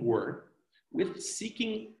Rishonim were with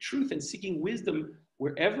seeking truth and seeking wisdom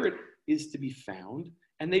wherever it is to be found.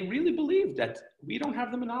 And they really believed that we don't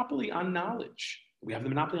have the monopoly on knowledge. We have the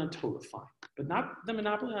monopoly on Torah, fine, but not the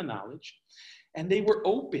monopoly on knowledge. And they were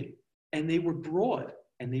open, and they were broad,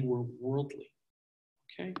 and they were worldly,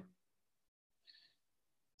 okay?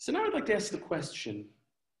 So now I'd like to ask the question,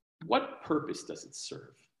 what purpose does it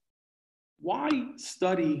serve? Why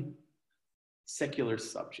study secular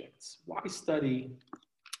subjects? Why study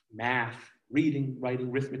math, reading, writing,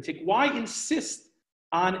 arithmetic? Why insist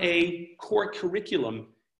on a core curriculum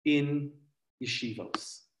in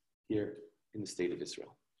yeshivos here in the state of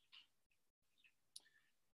Israel?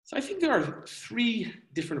 So I think there are three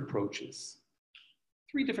different approaches,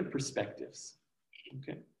 three different perspectives,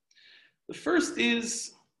 okay? The first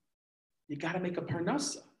is, you got to make a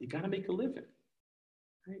parnasa. You got to make a living.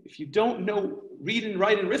 Right? If you don't know read and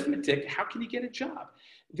write and arithmetic, how can you get a job?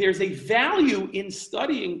 There's a value in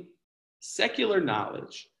studying secular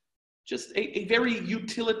knowledge, just a very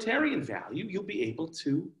utilitarian value. You'll be able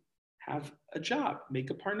to have a job, make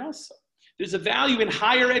a parnasa. There's a value in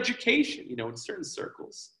higher education, you know, in certain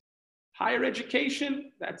circles. Higher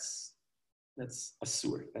education, that's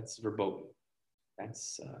asur, that's verboten.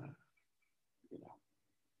 That's,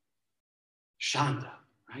 Shanda,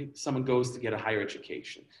 right? Someone goes to get a higher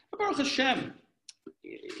education. But Baruch Hashem,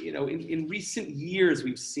 you know, in recent years,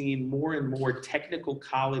 we've seen more and more technical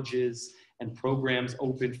colleges and programs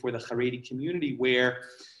open for the Haredi community, where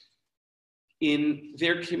in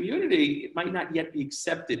their community, it might not yet be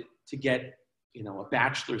accepted to get, you know, a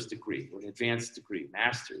bachelor's degree or an advanced degree,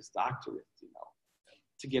 master's, doctorate, you know,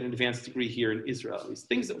 to get an advanced degree here in Israel. These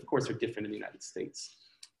things, of course, are different in the United States.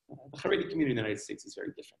 The Haredi community in the United States is very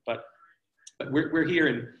different, but we're here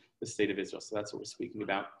in the state of Israel, so that's what we're speaking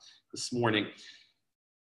about this morning.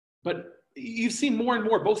 But you've seen more and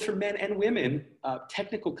more, both for men and women,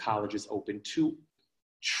 technical colleges open to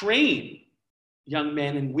train young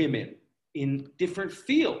men and women in different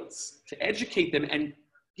fields, to educate them and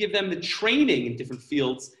give them the training in different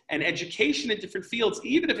fields and education in different fields,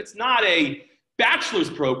 even if it's not a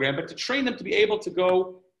bachelor's program, but to train them to be able to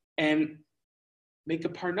go and make a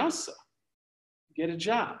parnasa, get a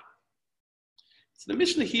job. So the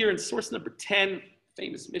Mishnah here in source number 10,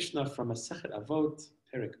 famous Mishnah from Masechet Avot,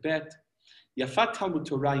 Perek Bet, Yafat Talmud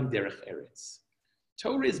Torah im derech eretz.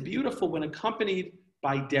 Torah is beautiful when accompanied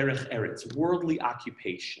by derech eretz, worldly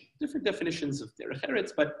occupation. Different definitions of derech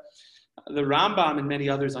eretz, but the Rambam and many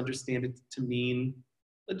others understand it to mean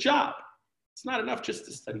a job. It's not enough just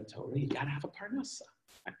to study Torah. You got to have a parnasa.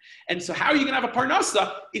 And so how are you going to have a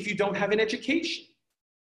parnasa if you don't have an education?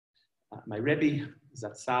 My Rebbe,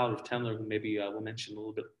 Zatzal, Rav Tendler, who maybe we'll mention a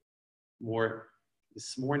little bit more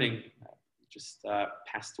this morning, just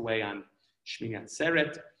passed away on Shmini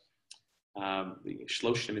Atzeret. The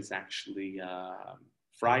Shloshim is actually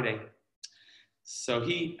Friday. So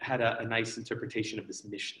he had a nice interpretation of this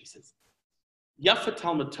Mishnah. He says, Yafa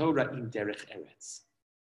Talmud Torah im derech eretz.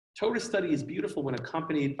 Torah study is beautiful when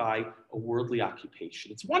accompanied by a worldly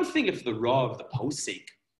occupation. It's one thing if the Rav, the Posek,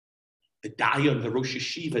 the Dayan, the Rosh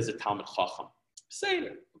Yeshiva is a Talmud Chacham. Say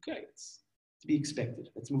it. Okay, it's to be expected.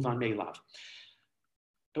 Let's move on, Meilav.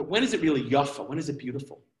 But when is it really Yafa? When is it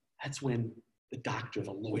beautiful? That's when the doctor,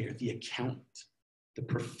 the lawyer, the accountant, the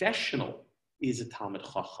professional is a Talmud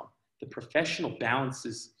Chacham. The professional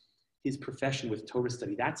balances his profession with Torah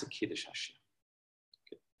study. That's a Kiddush Hashem.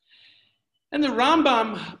 Okay. And the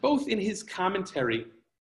Rambam, both in his commentary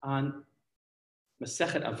on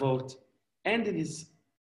Masechet Avot and in his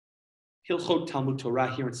Hilchot Talmud Torah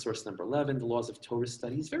here in source number 11, the laws of Torah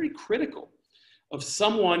study, is very critical of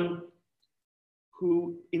someone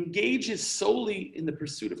who engages solely in the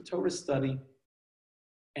pursuit of Torah study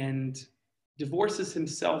and divorces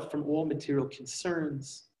himself from all material concerns,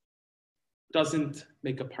 doesn't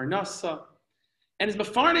make a parnasa, and is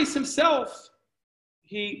mefarnes himself.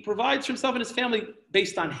 He provides for himself and his family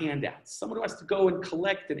based on handouts. Someone who has to go and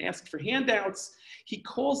collect and ask for handouts, he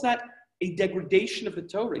calls that a degradation of the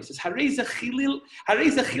Torah. He says, "Harei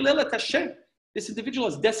zechilel et Hashem." This individual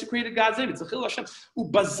has desecrated God's name. It's a chilul Hashem.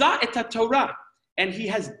 Ubaza et Torah, and he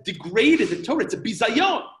has degraded the Torah. It's a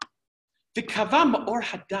bizayon. V'kava ma'or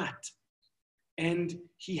hadat, and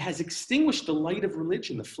he has extinguished the light of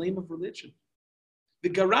religion, the flame of religion.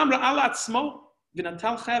 V'garam ra'al atzmo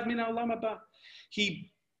v'natal chayav min ha'olam haba.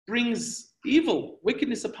 He brings evil,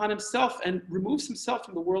 wickedness upon himself and removes himself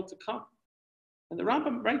from the world to come. And the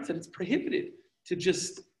Rambam writes that it's prohibited to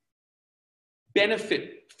just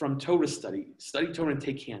benefit from Torah study Torah and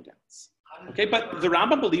take handouts. Okay, but the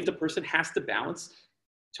Rambam believed a person has to balance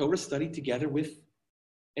Torah study together with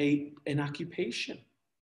an occupation.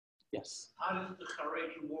 Yes? How does the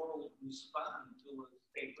Haredi world respond to a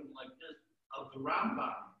statement like this of the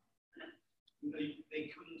Rambam?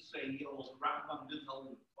 They couldn't say, the Rambam didn't know what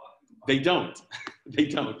he was talking about. They don't. They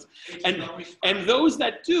don't. And those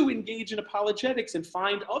that do engage in apologetics and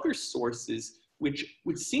find other sources which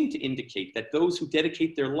would seem to indicate that those who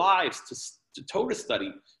dedicate their lives to Torah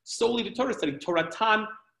study, solely to Torah study, Toratan,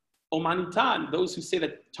 Omanitan, those who say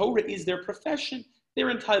that Torah is their profession, they're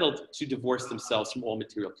entitled to divorce themselves from all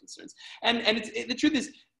material concerns. And the truth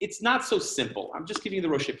is, it's not so simple. I'm just giving you the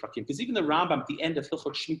Rosh Prakim, because even the Rambam at the end of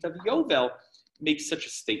Hilchot Shemitah V'Yovel makes such a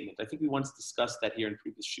statement. I think we once discussed that here in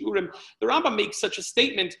previous Shurim. The Rambam makes such a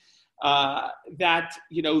statement that, that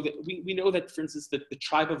we know that, for instance, that the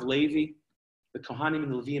tribe of Levi, the Kohanim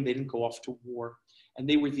and the Leviim, they didn't go off to war, and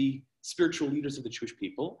they were the spiritual leaders of the Jewish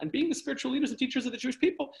people. And being the spiritual leaders and teachers of the Jewish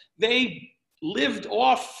people, they lived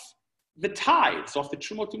off the tithes, off the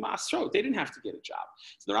Trumot U'Ma'asrot. They didn't have to get a job.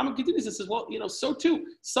 So the Rambam continues and says, well, so too,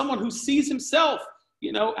 someone who sees himself,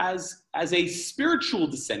 as a spiritual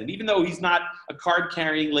descendant, even though he's not a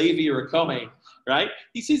card-carrying Levi or a Kohen, right?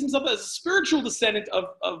 He sees himself as a spiritual descendant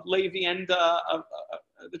of Levi and of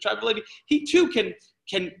the tribe of Levi. He too can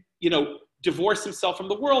divorce himself from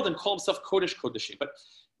the world and call himself Kodesh Kodeshim. But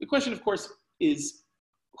the question, of course, is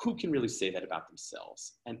who can really say that about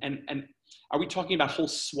themselves? And are we talking about whole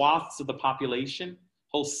swaths of the population,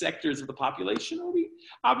 whole sectors of the population? Or are we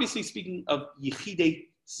obviously speaking of Yechidei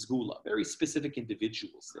Zgula, very specific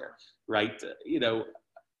individuals there, right?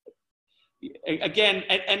 Again,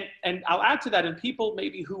 and I'll add to that, in people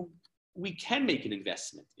maybe who we can make an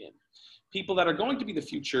investment in, people that are going to be the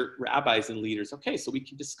future rabbis and leaders. Okay, so we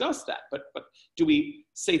can discuss that, but do we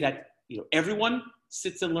say that everyone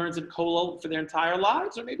sits and learns in Kollel for their entire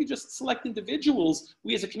lives, or maybe just select individuals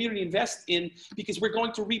we as a community invest in because we're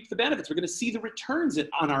going to reap the benefits. We're going to see the returns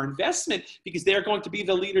on our investment because they're going to be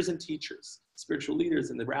the leaders and teachers, spiritual leaders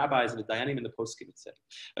and the rabbis and the dayanim and the poskim, etc.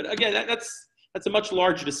 But again, that's a much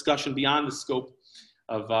larger discussion beyond the scope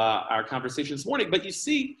of our conversation this morning. But you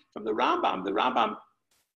see from the Rambam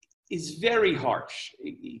is very harsh.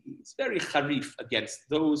 It's very harif against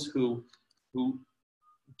those who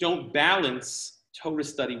don't balance Torah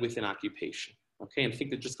study with an occupation, okay, and think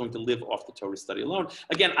they're just going to live off the Torah study alone.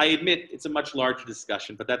 Again, I admit it's a much larger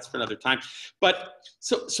discussion, but that's for another time. But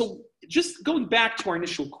so just going back to our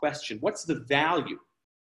initial question, what's the value?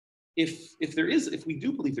 If we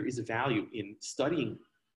do believe there is a value in studying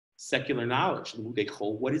secular knowledge,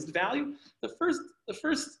 what is the value? The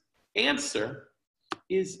first answer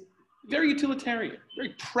is very utilitarian,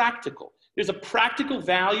 very practical. There's a practical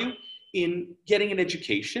value in getting an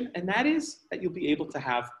education, and that is that you'll be able to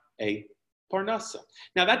have a parnasa.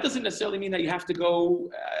 Now, that doesn't necessarily mean that you have to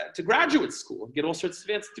go to graduate school and get all sorts of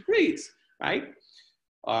advanced degrees, right?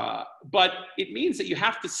 But it means that you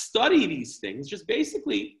have to study these things just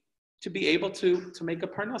basically to be able to make a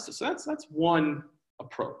parnasa. So that's one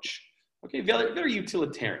approach. Okay, very, very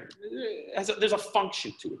utilitarian. There's a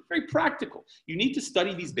function to it, very practical. You need to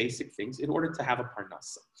study these basic things in order to have a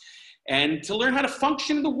parnasa. And to learn how to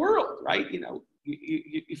function in the world, right?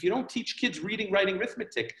 If you don't teach kids reading, writing,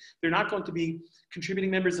 arithmetic, they're not going to be contributing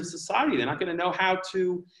members of society. They're not going to know how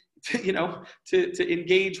to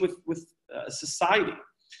engage with society.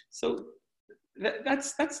 So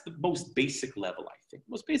that's the most basic level, I think.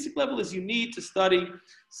 The most basic level is you need to study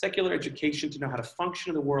secular education to know how to function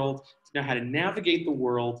in the world, to know how to navigate the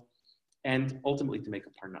world, and ultimately to make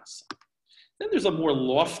a parnasa. Then there's a more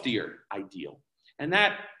loftier ideal, and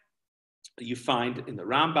that you find in the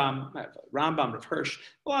Rambam, Rav Hirsch,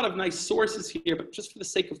 a lot of nice sources here, but just for the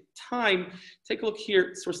sake of time, take a look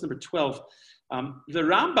here, source number 12. The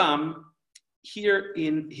Rambam here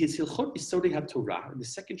in his Hilchot Yisodei HaTorah, in the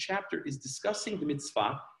second chapter, is discussing the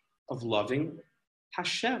mitzvah of loving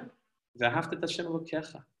Hashem. V'ahavta et Hashem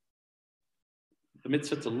Elokecha. The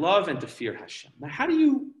mitzvah to love and to fear Hashem. Now, how do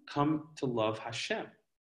you come to love Hashem?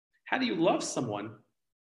 How do you love someone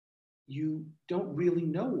you don't really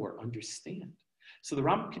know or understand? So the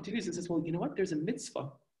Rambam continues and says, well, you know what? There's a mitzvah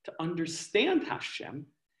to understand Hashem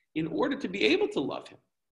in order to be able to love him.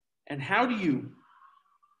 And how do you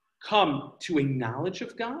come to a knowledge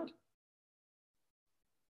of God?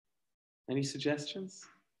 Any suggestions?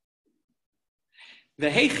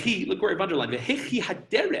 Vehechi, look where I've underlined, Vehechi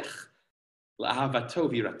haderech la'ahavato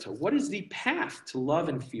v'yirato. What is the path to love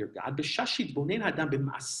and fear God? B'shashit bonen hadam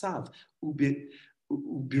b'ma'asav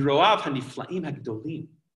u'biroav hanifla'im hagdolim.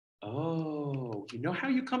 Oh, you know how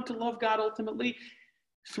you come to love God ultimately?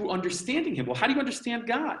 Through understanding him. Well, how do you understand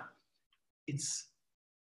God? It's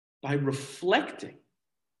by reflecting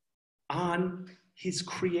on his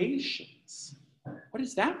creations. What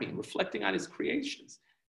does that mean? Reflecting on his creations,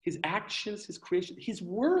 his actions, his creation, his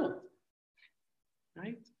world,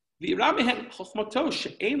 right? He's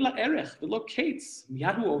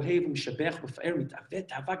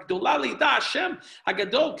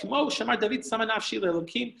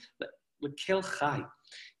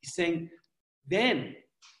saying, then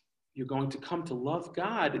you're going to come to love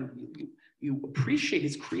God, and you appreciate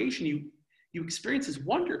his creation, you experience his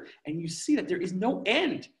wonder, and you see that there is no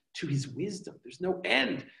end to his wisdom. There's no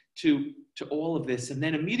end to all of this. And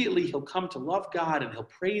then immediately he'll come to love God, and he'll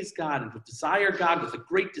praise God, and he'll desire God with a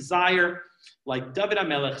great desire. Like David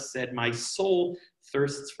HaMelech said, my soul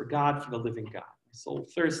thirsts for God, for the living God. My soul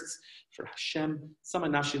thirsts for Hashem.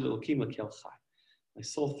 My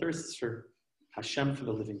soul thirsts for Hashem, for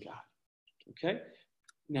the living God. Okay?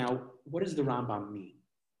 Now, what does the Rambam mean?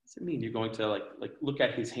 What does it mean? You're going to like look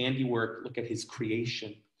at his handiwork, look at his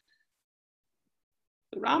creation.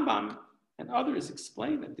 The Rambam and others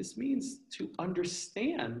explain that this means to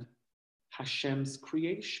understand Hashem's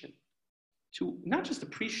creation, to not just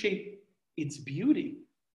appreciate its beauty,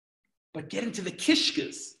 but get into the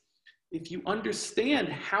kishkas. If you understand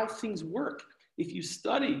how things work, if you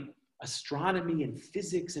study astronomy and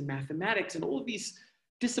physics and mathematics and all of these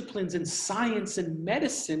disciplines in science and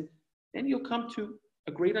medicine, then you'll come to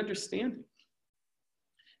a great understanding.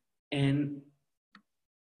 And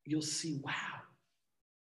you'll see, wow,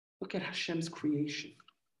 look at Hashem's creation.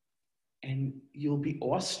 And you'll be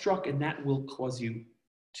awestruck, and that will cause you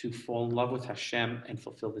to fall in love with Hashem and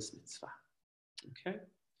fulfill this mitzvah. Okay?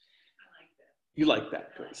 You like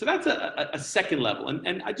that. Great. So that's a second level.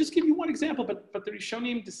 And I just give you one example, but the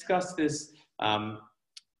Rishonim discuss this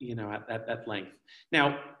at length.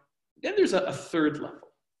 Now, then there's a third level.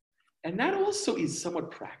 And that also is somewhat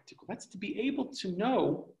practical. That's to be able to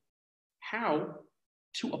know how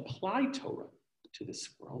to apply Torah to this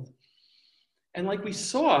world. And like we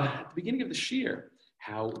saw at the beginning of the Shir,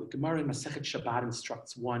 how the Gemara in Masechet Shabbat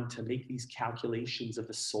instructs one to make these calculations of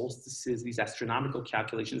the solstices, these astronomical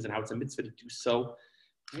calculations, and how it's a mitzvah to do so,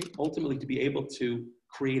 right? Ultimately, to be able to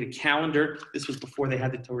create a calendar. This was before they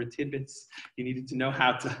had the Torah tidbits. You needed to know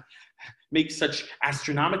how to make such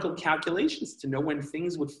astronomical calculations to know when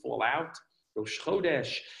things would fall out. Rosh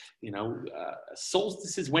Chodesh,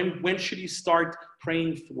 solstices, when should you start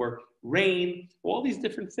praying for rain? All these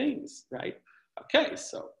different things, right? Okay,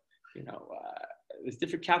 so, there's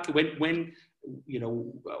different calculations. When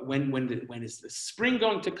is the spring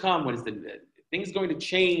going to come? When is the things going to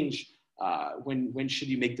change? When should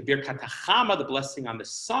you make the Birkat HaChama, the blessing on the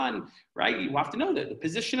sun, right? You have to know the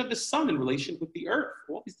position of the sun in relation with the earth.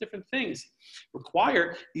 All these different things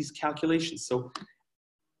require these calculations. So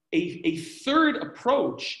a third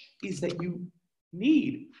approach is that you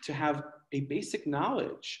need to have a basic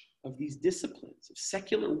knowledge of these disciplines, of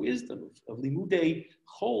secular wisdom, of limudei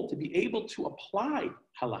chol, to be able to apply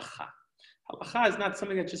halacha. Halacha is not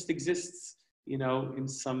something that just exists, in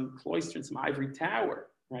some cloister, in some ivory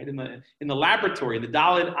tower, right? In the laboratory, in the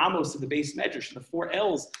Daled Amos of the base medrash, in the 4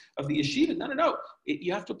 L's of the yeshiva. No.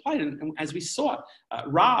 You have to apply it. And as we saw,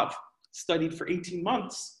 Rav studied for 18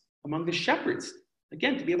 months among the shepherds,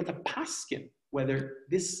 again, to be able to paskin whether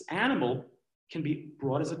this animal can be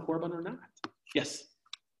brought as a korban or not. Yes?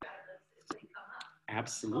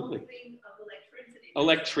 Absolutely.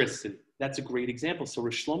 Electricity. That's a great example. So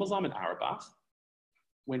Rosh Shlomo Zalman Auerbach,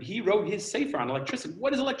 when he wrote his sefer on electricity,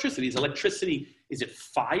 what is electricity? Is it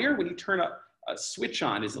fire? When you turn a switch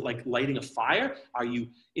on, is it like lighting a fire? Are you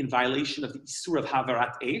in violation of the Isur of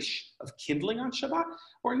Havarat Eish, of kindling on Shabbat?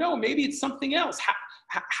 Or no, maybe it's something else.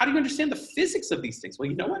 How do you understand the physics of these things? Well,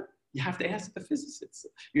 you know what? You have to ask the physicists.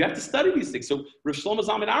 You have to study these things. So Rosh Shlomo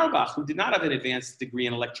Zalman Auerbach, who did not have an advanced degree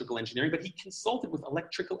in electrical engineering, but he consulted with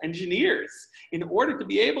electrical engineers in order to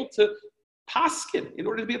be able to paskin in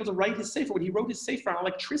order to be able to write his sefer. When he wrote his sefer on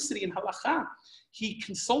electricity and halacha, he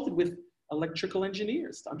consulted with electrical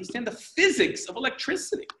engineers to understand the physics of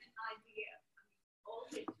electricity.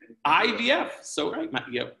 IVF. So, right,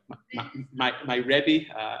 my Rebbe,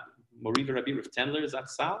 Moriva Rabbi Rav Tendler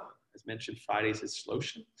Zatzal, as mentioned Friday's his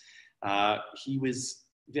Shloshim. He was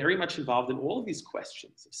very much involved in all of these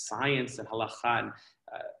questions of science and halacha and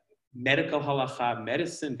medical halacha,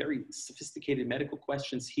 medicine, very sophisticated medical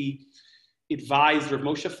questions. He advised Rav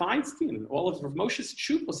Moshe Feinstein and all of Rav Moshe's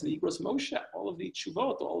tshuvos and Igros Moshe, all of the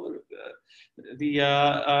tshuvot, all of the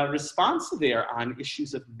response there on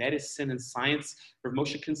issues of medicine and science. Rav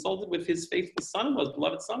Moshe consulted with his faithful son-in-law, his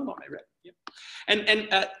beloved son-in-law, I read. Yeah. And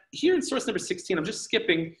here in source number 16, I'm just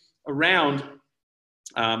skipping around.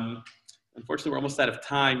 Unfortunately, we're almost out of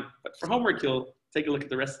time, but for homework, you'll take a look at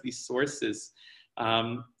the rest of these sources.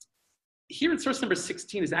 Here in source number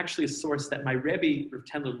 16 is actually a source that my Rebbe, Rav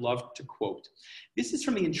Tendler, loved to quote. This is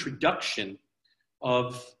from the introduction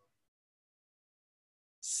of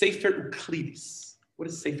Sefer Euclidis. What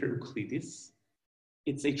is Sefer Euclidis?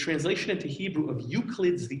 It's a translation into Hebrew of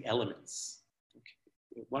Euclid's The Elements.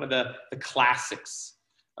 Okay. One of the classics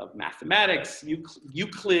of mathematics.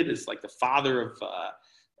 Euclid is like the father of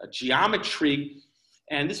geometry.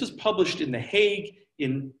 And this was published in The Hague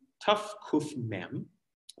in Tuf Kuf Mem.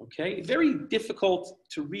 Okay, very difficult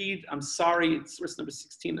to read. I'm sorry, it's source number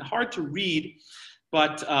 16. Hard to read,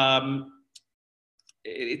 but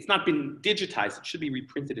it's not been digitized. It should be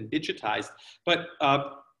reprinted and digitized. But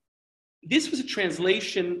this was a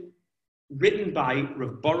translation written by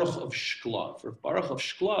Rav Baruch of Shklov. Rav Baruch of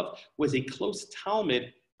Shklov was a close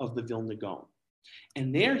Talmud of the Vilna Gaon.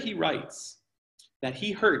 And there he writes that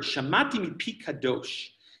he heard, Shamati mipi kadosh,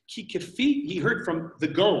 ki kefi, he heard from the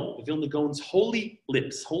Gaon, the Vilna Gaon's holy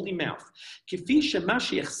lips, holy mouth. Kefi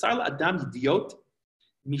shemashi yechsar adam idiot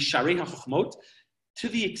misharei hachokmot, to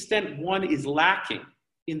the extent one is lacking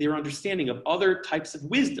in their understanding of other types of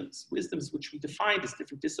wisdoms which we defined as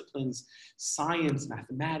different disciplines, science,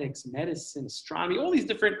 mathematics, medicine, astronomy, all these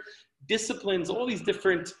different disciplines, all these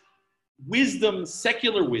different wisdom,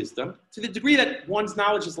 secular wisdom, to the degree that one's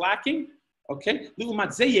knowledge is lacking, okay?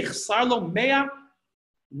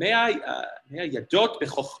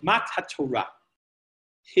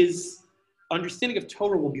 His understanding of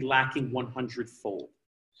Torah will be lacking 100-fold.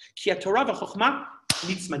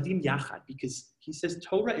 Because he says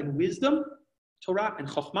Torah and wisdom, Torah and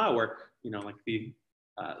Chokhmah, or, like the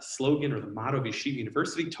slogan or the motto of Yeshiva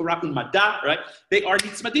University, Torah and Mada, right? They are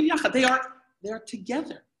nitzmadim yachad. They are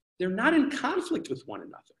together. They're not in conflict with one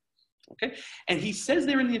another. Okay? And he says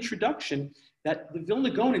there in the introduction that the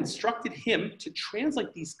Vilna Gaon instructed him to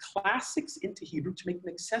translate these classics into Hebrew to make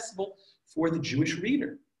them accessible for the Jewish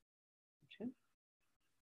reader. Okay?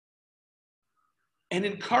 And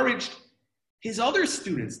encouraged his other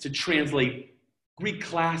students to translate Greek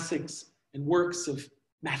classics and works of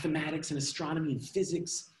mathematics and astronomy and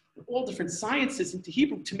physics and all different sciences into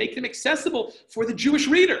Hebrew to make them accessible for the Jewish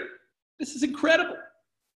reader. This is incredible.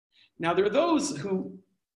 Now, there are those who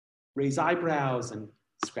raise eyebrows and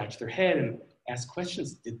scratch their head and ask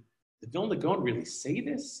questions. Did the Vilna Gaon really say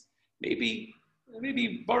this? Maybe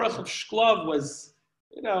Baruch of Shklov was,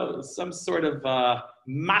 some sort of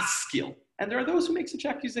maskil. And there are those who make such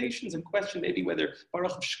accusations and question maybe whether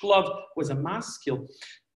Baruch of Shklov was a maskil.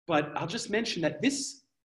 But I'll just mention that this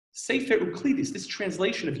Sefer Euclidis, this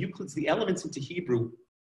translation of Euclid's The Elements into Hebrew,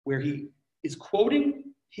 where he is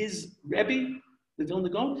quoting his Rebbe, the Vilna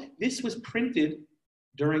Gaon, this was printed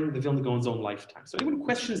during the Vilna Gaon's own lifetime. So anyone who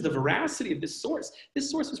questions the veracity of this source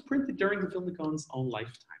was printed during the Vilna Gaon's own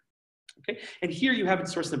lifetime. Okay? And here you have in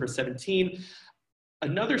source number 17,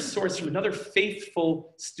 another source from another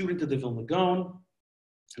faithful student of the Vilna Gaon.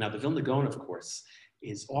 Now, the Vilna Gaon, of course,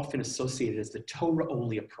 is often associated as the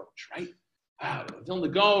Torah-only approach, right? The Vilna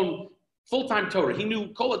Gaon, full-time Torah. He knew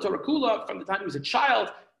Kol Torah Kula from the time he was a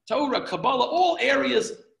child, Torah, Kabbalah, all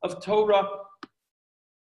areas of Torah.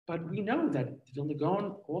 But we know that the Vilna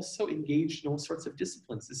Gaon also engaged in all sorts of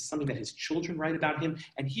disciplines. This is something that his children write about him.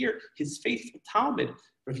 And here, his faithful Talmud,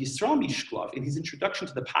 Rav Yisrael Mishklov, in his introduction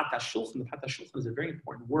to the Pat HaShulchan, the Pat HaShulchan is a very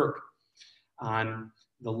important work on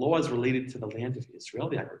the laws related to the land of Israel,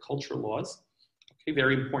 the agricultural laws. Okay,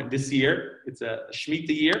 very important this year. It's a Shemitah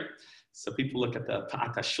year. So people look at the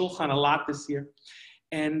Pat HaShulchan a lot this year.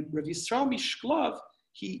 And Rav Yisrael Mishklov,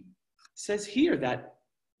 he says here that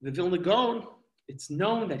the Vilna Gaon, it's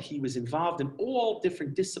known that he was involved in all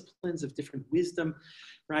different disciplines of different wisdom,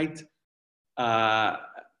 right?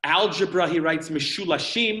 Algebra, he writes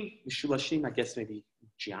Mishulashim, I guess maybe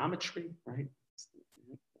geometry, right?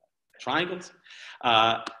 triangles.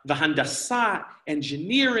 The handasa,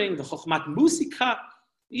 engineering, the chokhmat musika,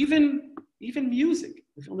 even music.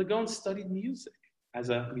 The Vilna Gaon studied music. As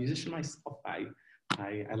a musician myself, I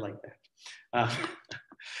like that.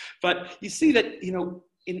 But you see that,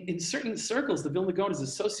 in certain circles, the Vilna Gaon is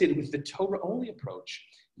associated with the Torah-only approach.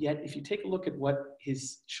 Yet, if you take a look at what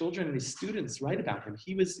his children and his students write about him,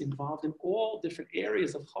 he was involved in all different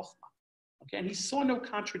areas of Chokhmah. Okay, and he saw no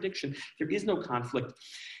contradiction. There is no conflict.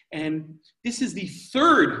 And this is the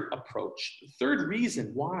third approach, the third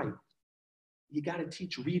reason why you got to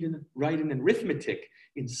teach reading, writing, and arithmetic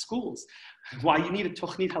in schools. Why you need a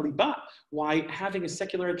Tochnit Halibah. Why having a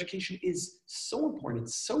secular education is so important.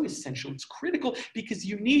 It's so essential. It's critical because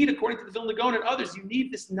you need, according to the Vilna Gaon and others, you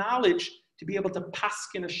need this knowledge to be able to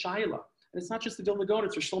paskin a shaila. And it's not just the Vilna Gaon,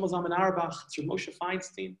 it's Shlomo Zalman Auerbach, it's Moshe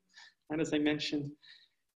Feinstein, and as I mentioned.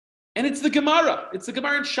 And it's the Gemara. It's the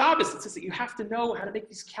Gemara in Shabbos. It says that you have to know how to make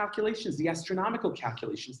these calculations, the astronomical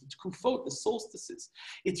calculations, the Tkufot, the solstices.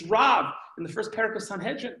 It's Rav in the first parak of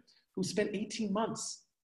Sanhedrin who spent 18 months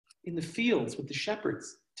in the fields with the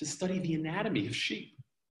shepherds to study the anatomy of sheep.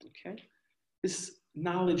 Okay? This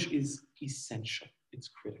knowledge is essential. It's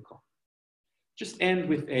critical. Just end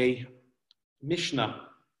with a Mishnah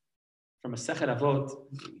from a Masechet Avot,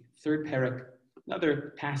 third parak,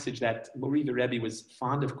 another passage that Mori the Rebbe was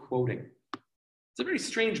fond of quoting. It's a very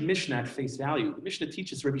strange Mishnah at face value. The Mishnah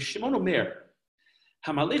teaches Rabbi Shimon Omer,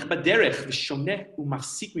 Hamalech baderech v'shoneh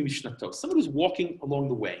u'mafsik mimishnato. Someone who's walking along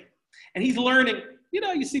the way, and he's learning.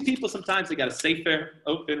 You see people sometimes, they got a sefer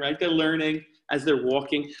open, right? They're learning as they're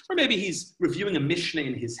walking, or maybe he's reviewing a Mishnah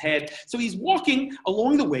in his head. So he's walking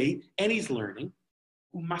along the way, and he's learning.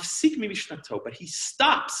 U'mafsik mimishnato, but he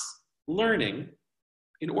stops learning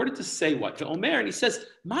in order to say what? To Omer, and he says,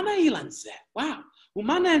 Mana ilan zeh. Wow.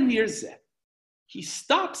 Umana nir zeh. He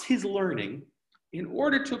stops his learning in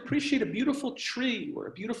order to appreciate a beautiful tree or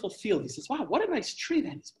a beautiful field. He says, wow, what a nice tree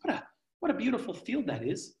that is. What a beautiful field that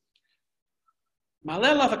is.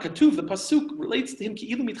 Ma'aleh alav hakatuv, the pasuk relates to him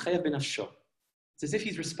ki ilu mitchayev benafsho. It's as if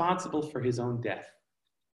he's responsible for his own death.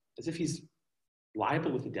 As if he's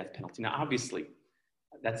liable with the death penalty. Now, obviously,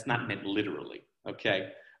 that's not meant literally, okay?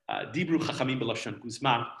 Dibru chachamim b'lashon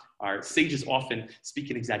guzma. Our sages often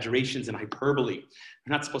speak in exaggerations and hyperbole.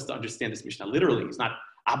 We're not supposed to understand this Mishnah literally. He's not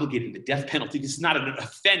obligated to the death penalty. This is not an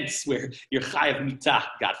offense where you're chayav mitah,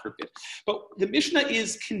 God forbid. But the Mishnah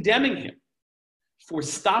is condemning him for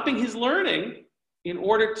stopping his learning in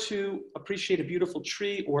order to appreciate a beautiful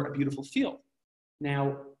tree or a beautiful field.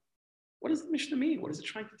 Now, what does the Mishnah mean? What is it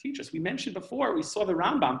trying to teach us? We mentioned before, we saw the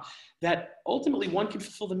Rambam, that ultimately one can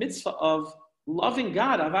fulfill the mitzvah of loving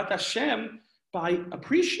God, Avat Hashem, by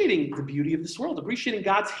appreciating the beauty of this world, appreciating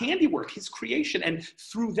God's handiwork, His creation, and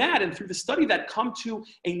through that and through the study that come to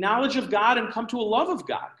a knowledge of God and come to a love of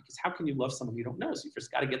God. Because how can you love someone you don't know? So you first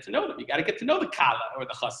got to get to know them. You got to get to know the Kala or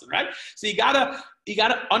the Chassan, right? So you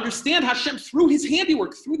gotta understand Hashem through His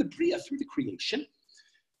handiwork, through the Bria, through the creation.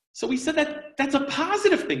 So we said that that's a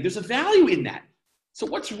positive thing. There's a value in that. So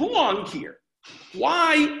what's wrong here?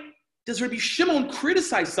 Why does Rabbi Shimon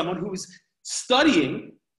criticize someone who's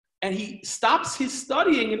studying, and he stops his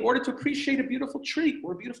studying in order to appreciate a beautiful tree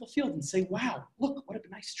or a beautiful field and say, wow, look, what a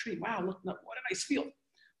nice tree. Wow, look, what a nice field.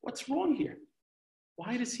 What's wrong here?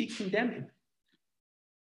 Why does he condemn him?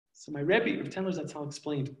 So my Rebbe, Rav Tendler Zatzal,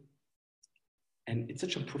 explained, and it's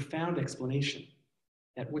such a profound explanation,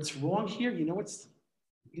 that what's wrong here, you know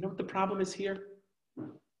what the problem is here?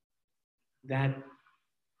 That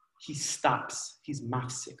he stops. He's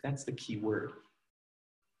mafsik. That's the key word.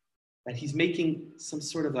 That he's making some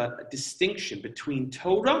sort of a distinction between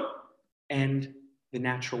Torah and the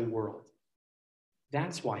natural world.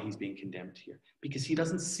 That's why he's being condemned here, because he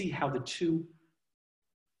doesn't see how the two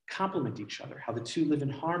complement each other, how the two live in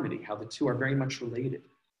harmony, how the two are very much related.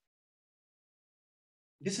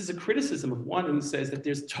 This is a criticism of one who says that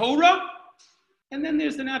there's Torah, and then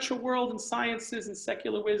there's the natural world and sciences and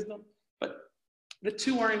secular wisdom, but the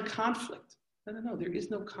two are in conflict. No, there is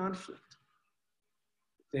no conflict.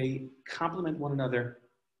 They complement one another.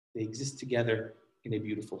 They exist together in a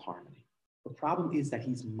beautiful harmony. The problem is that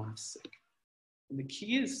he's mafsik. And the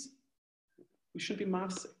key is, we shouldn't be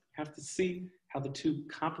mafsik. We have to see how the two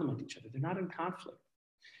complement each other. They're not in conflict.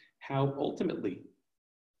 How ultimately,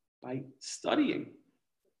 by studying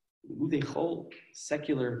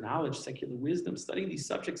secular knowledge, secular wisdom, studying these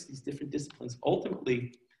subjects, these different disciplines,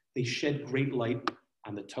 ultimately, they shed great light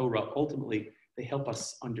on the Torah. Ultimately, they help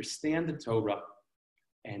us understand the Torah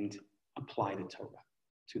and apply the Torah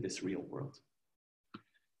to this real world.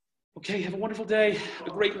 Okay, have a wonderful day, have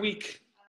a great week.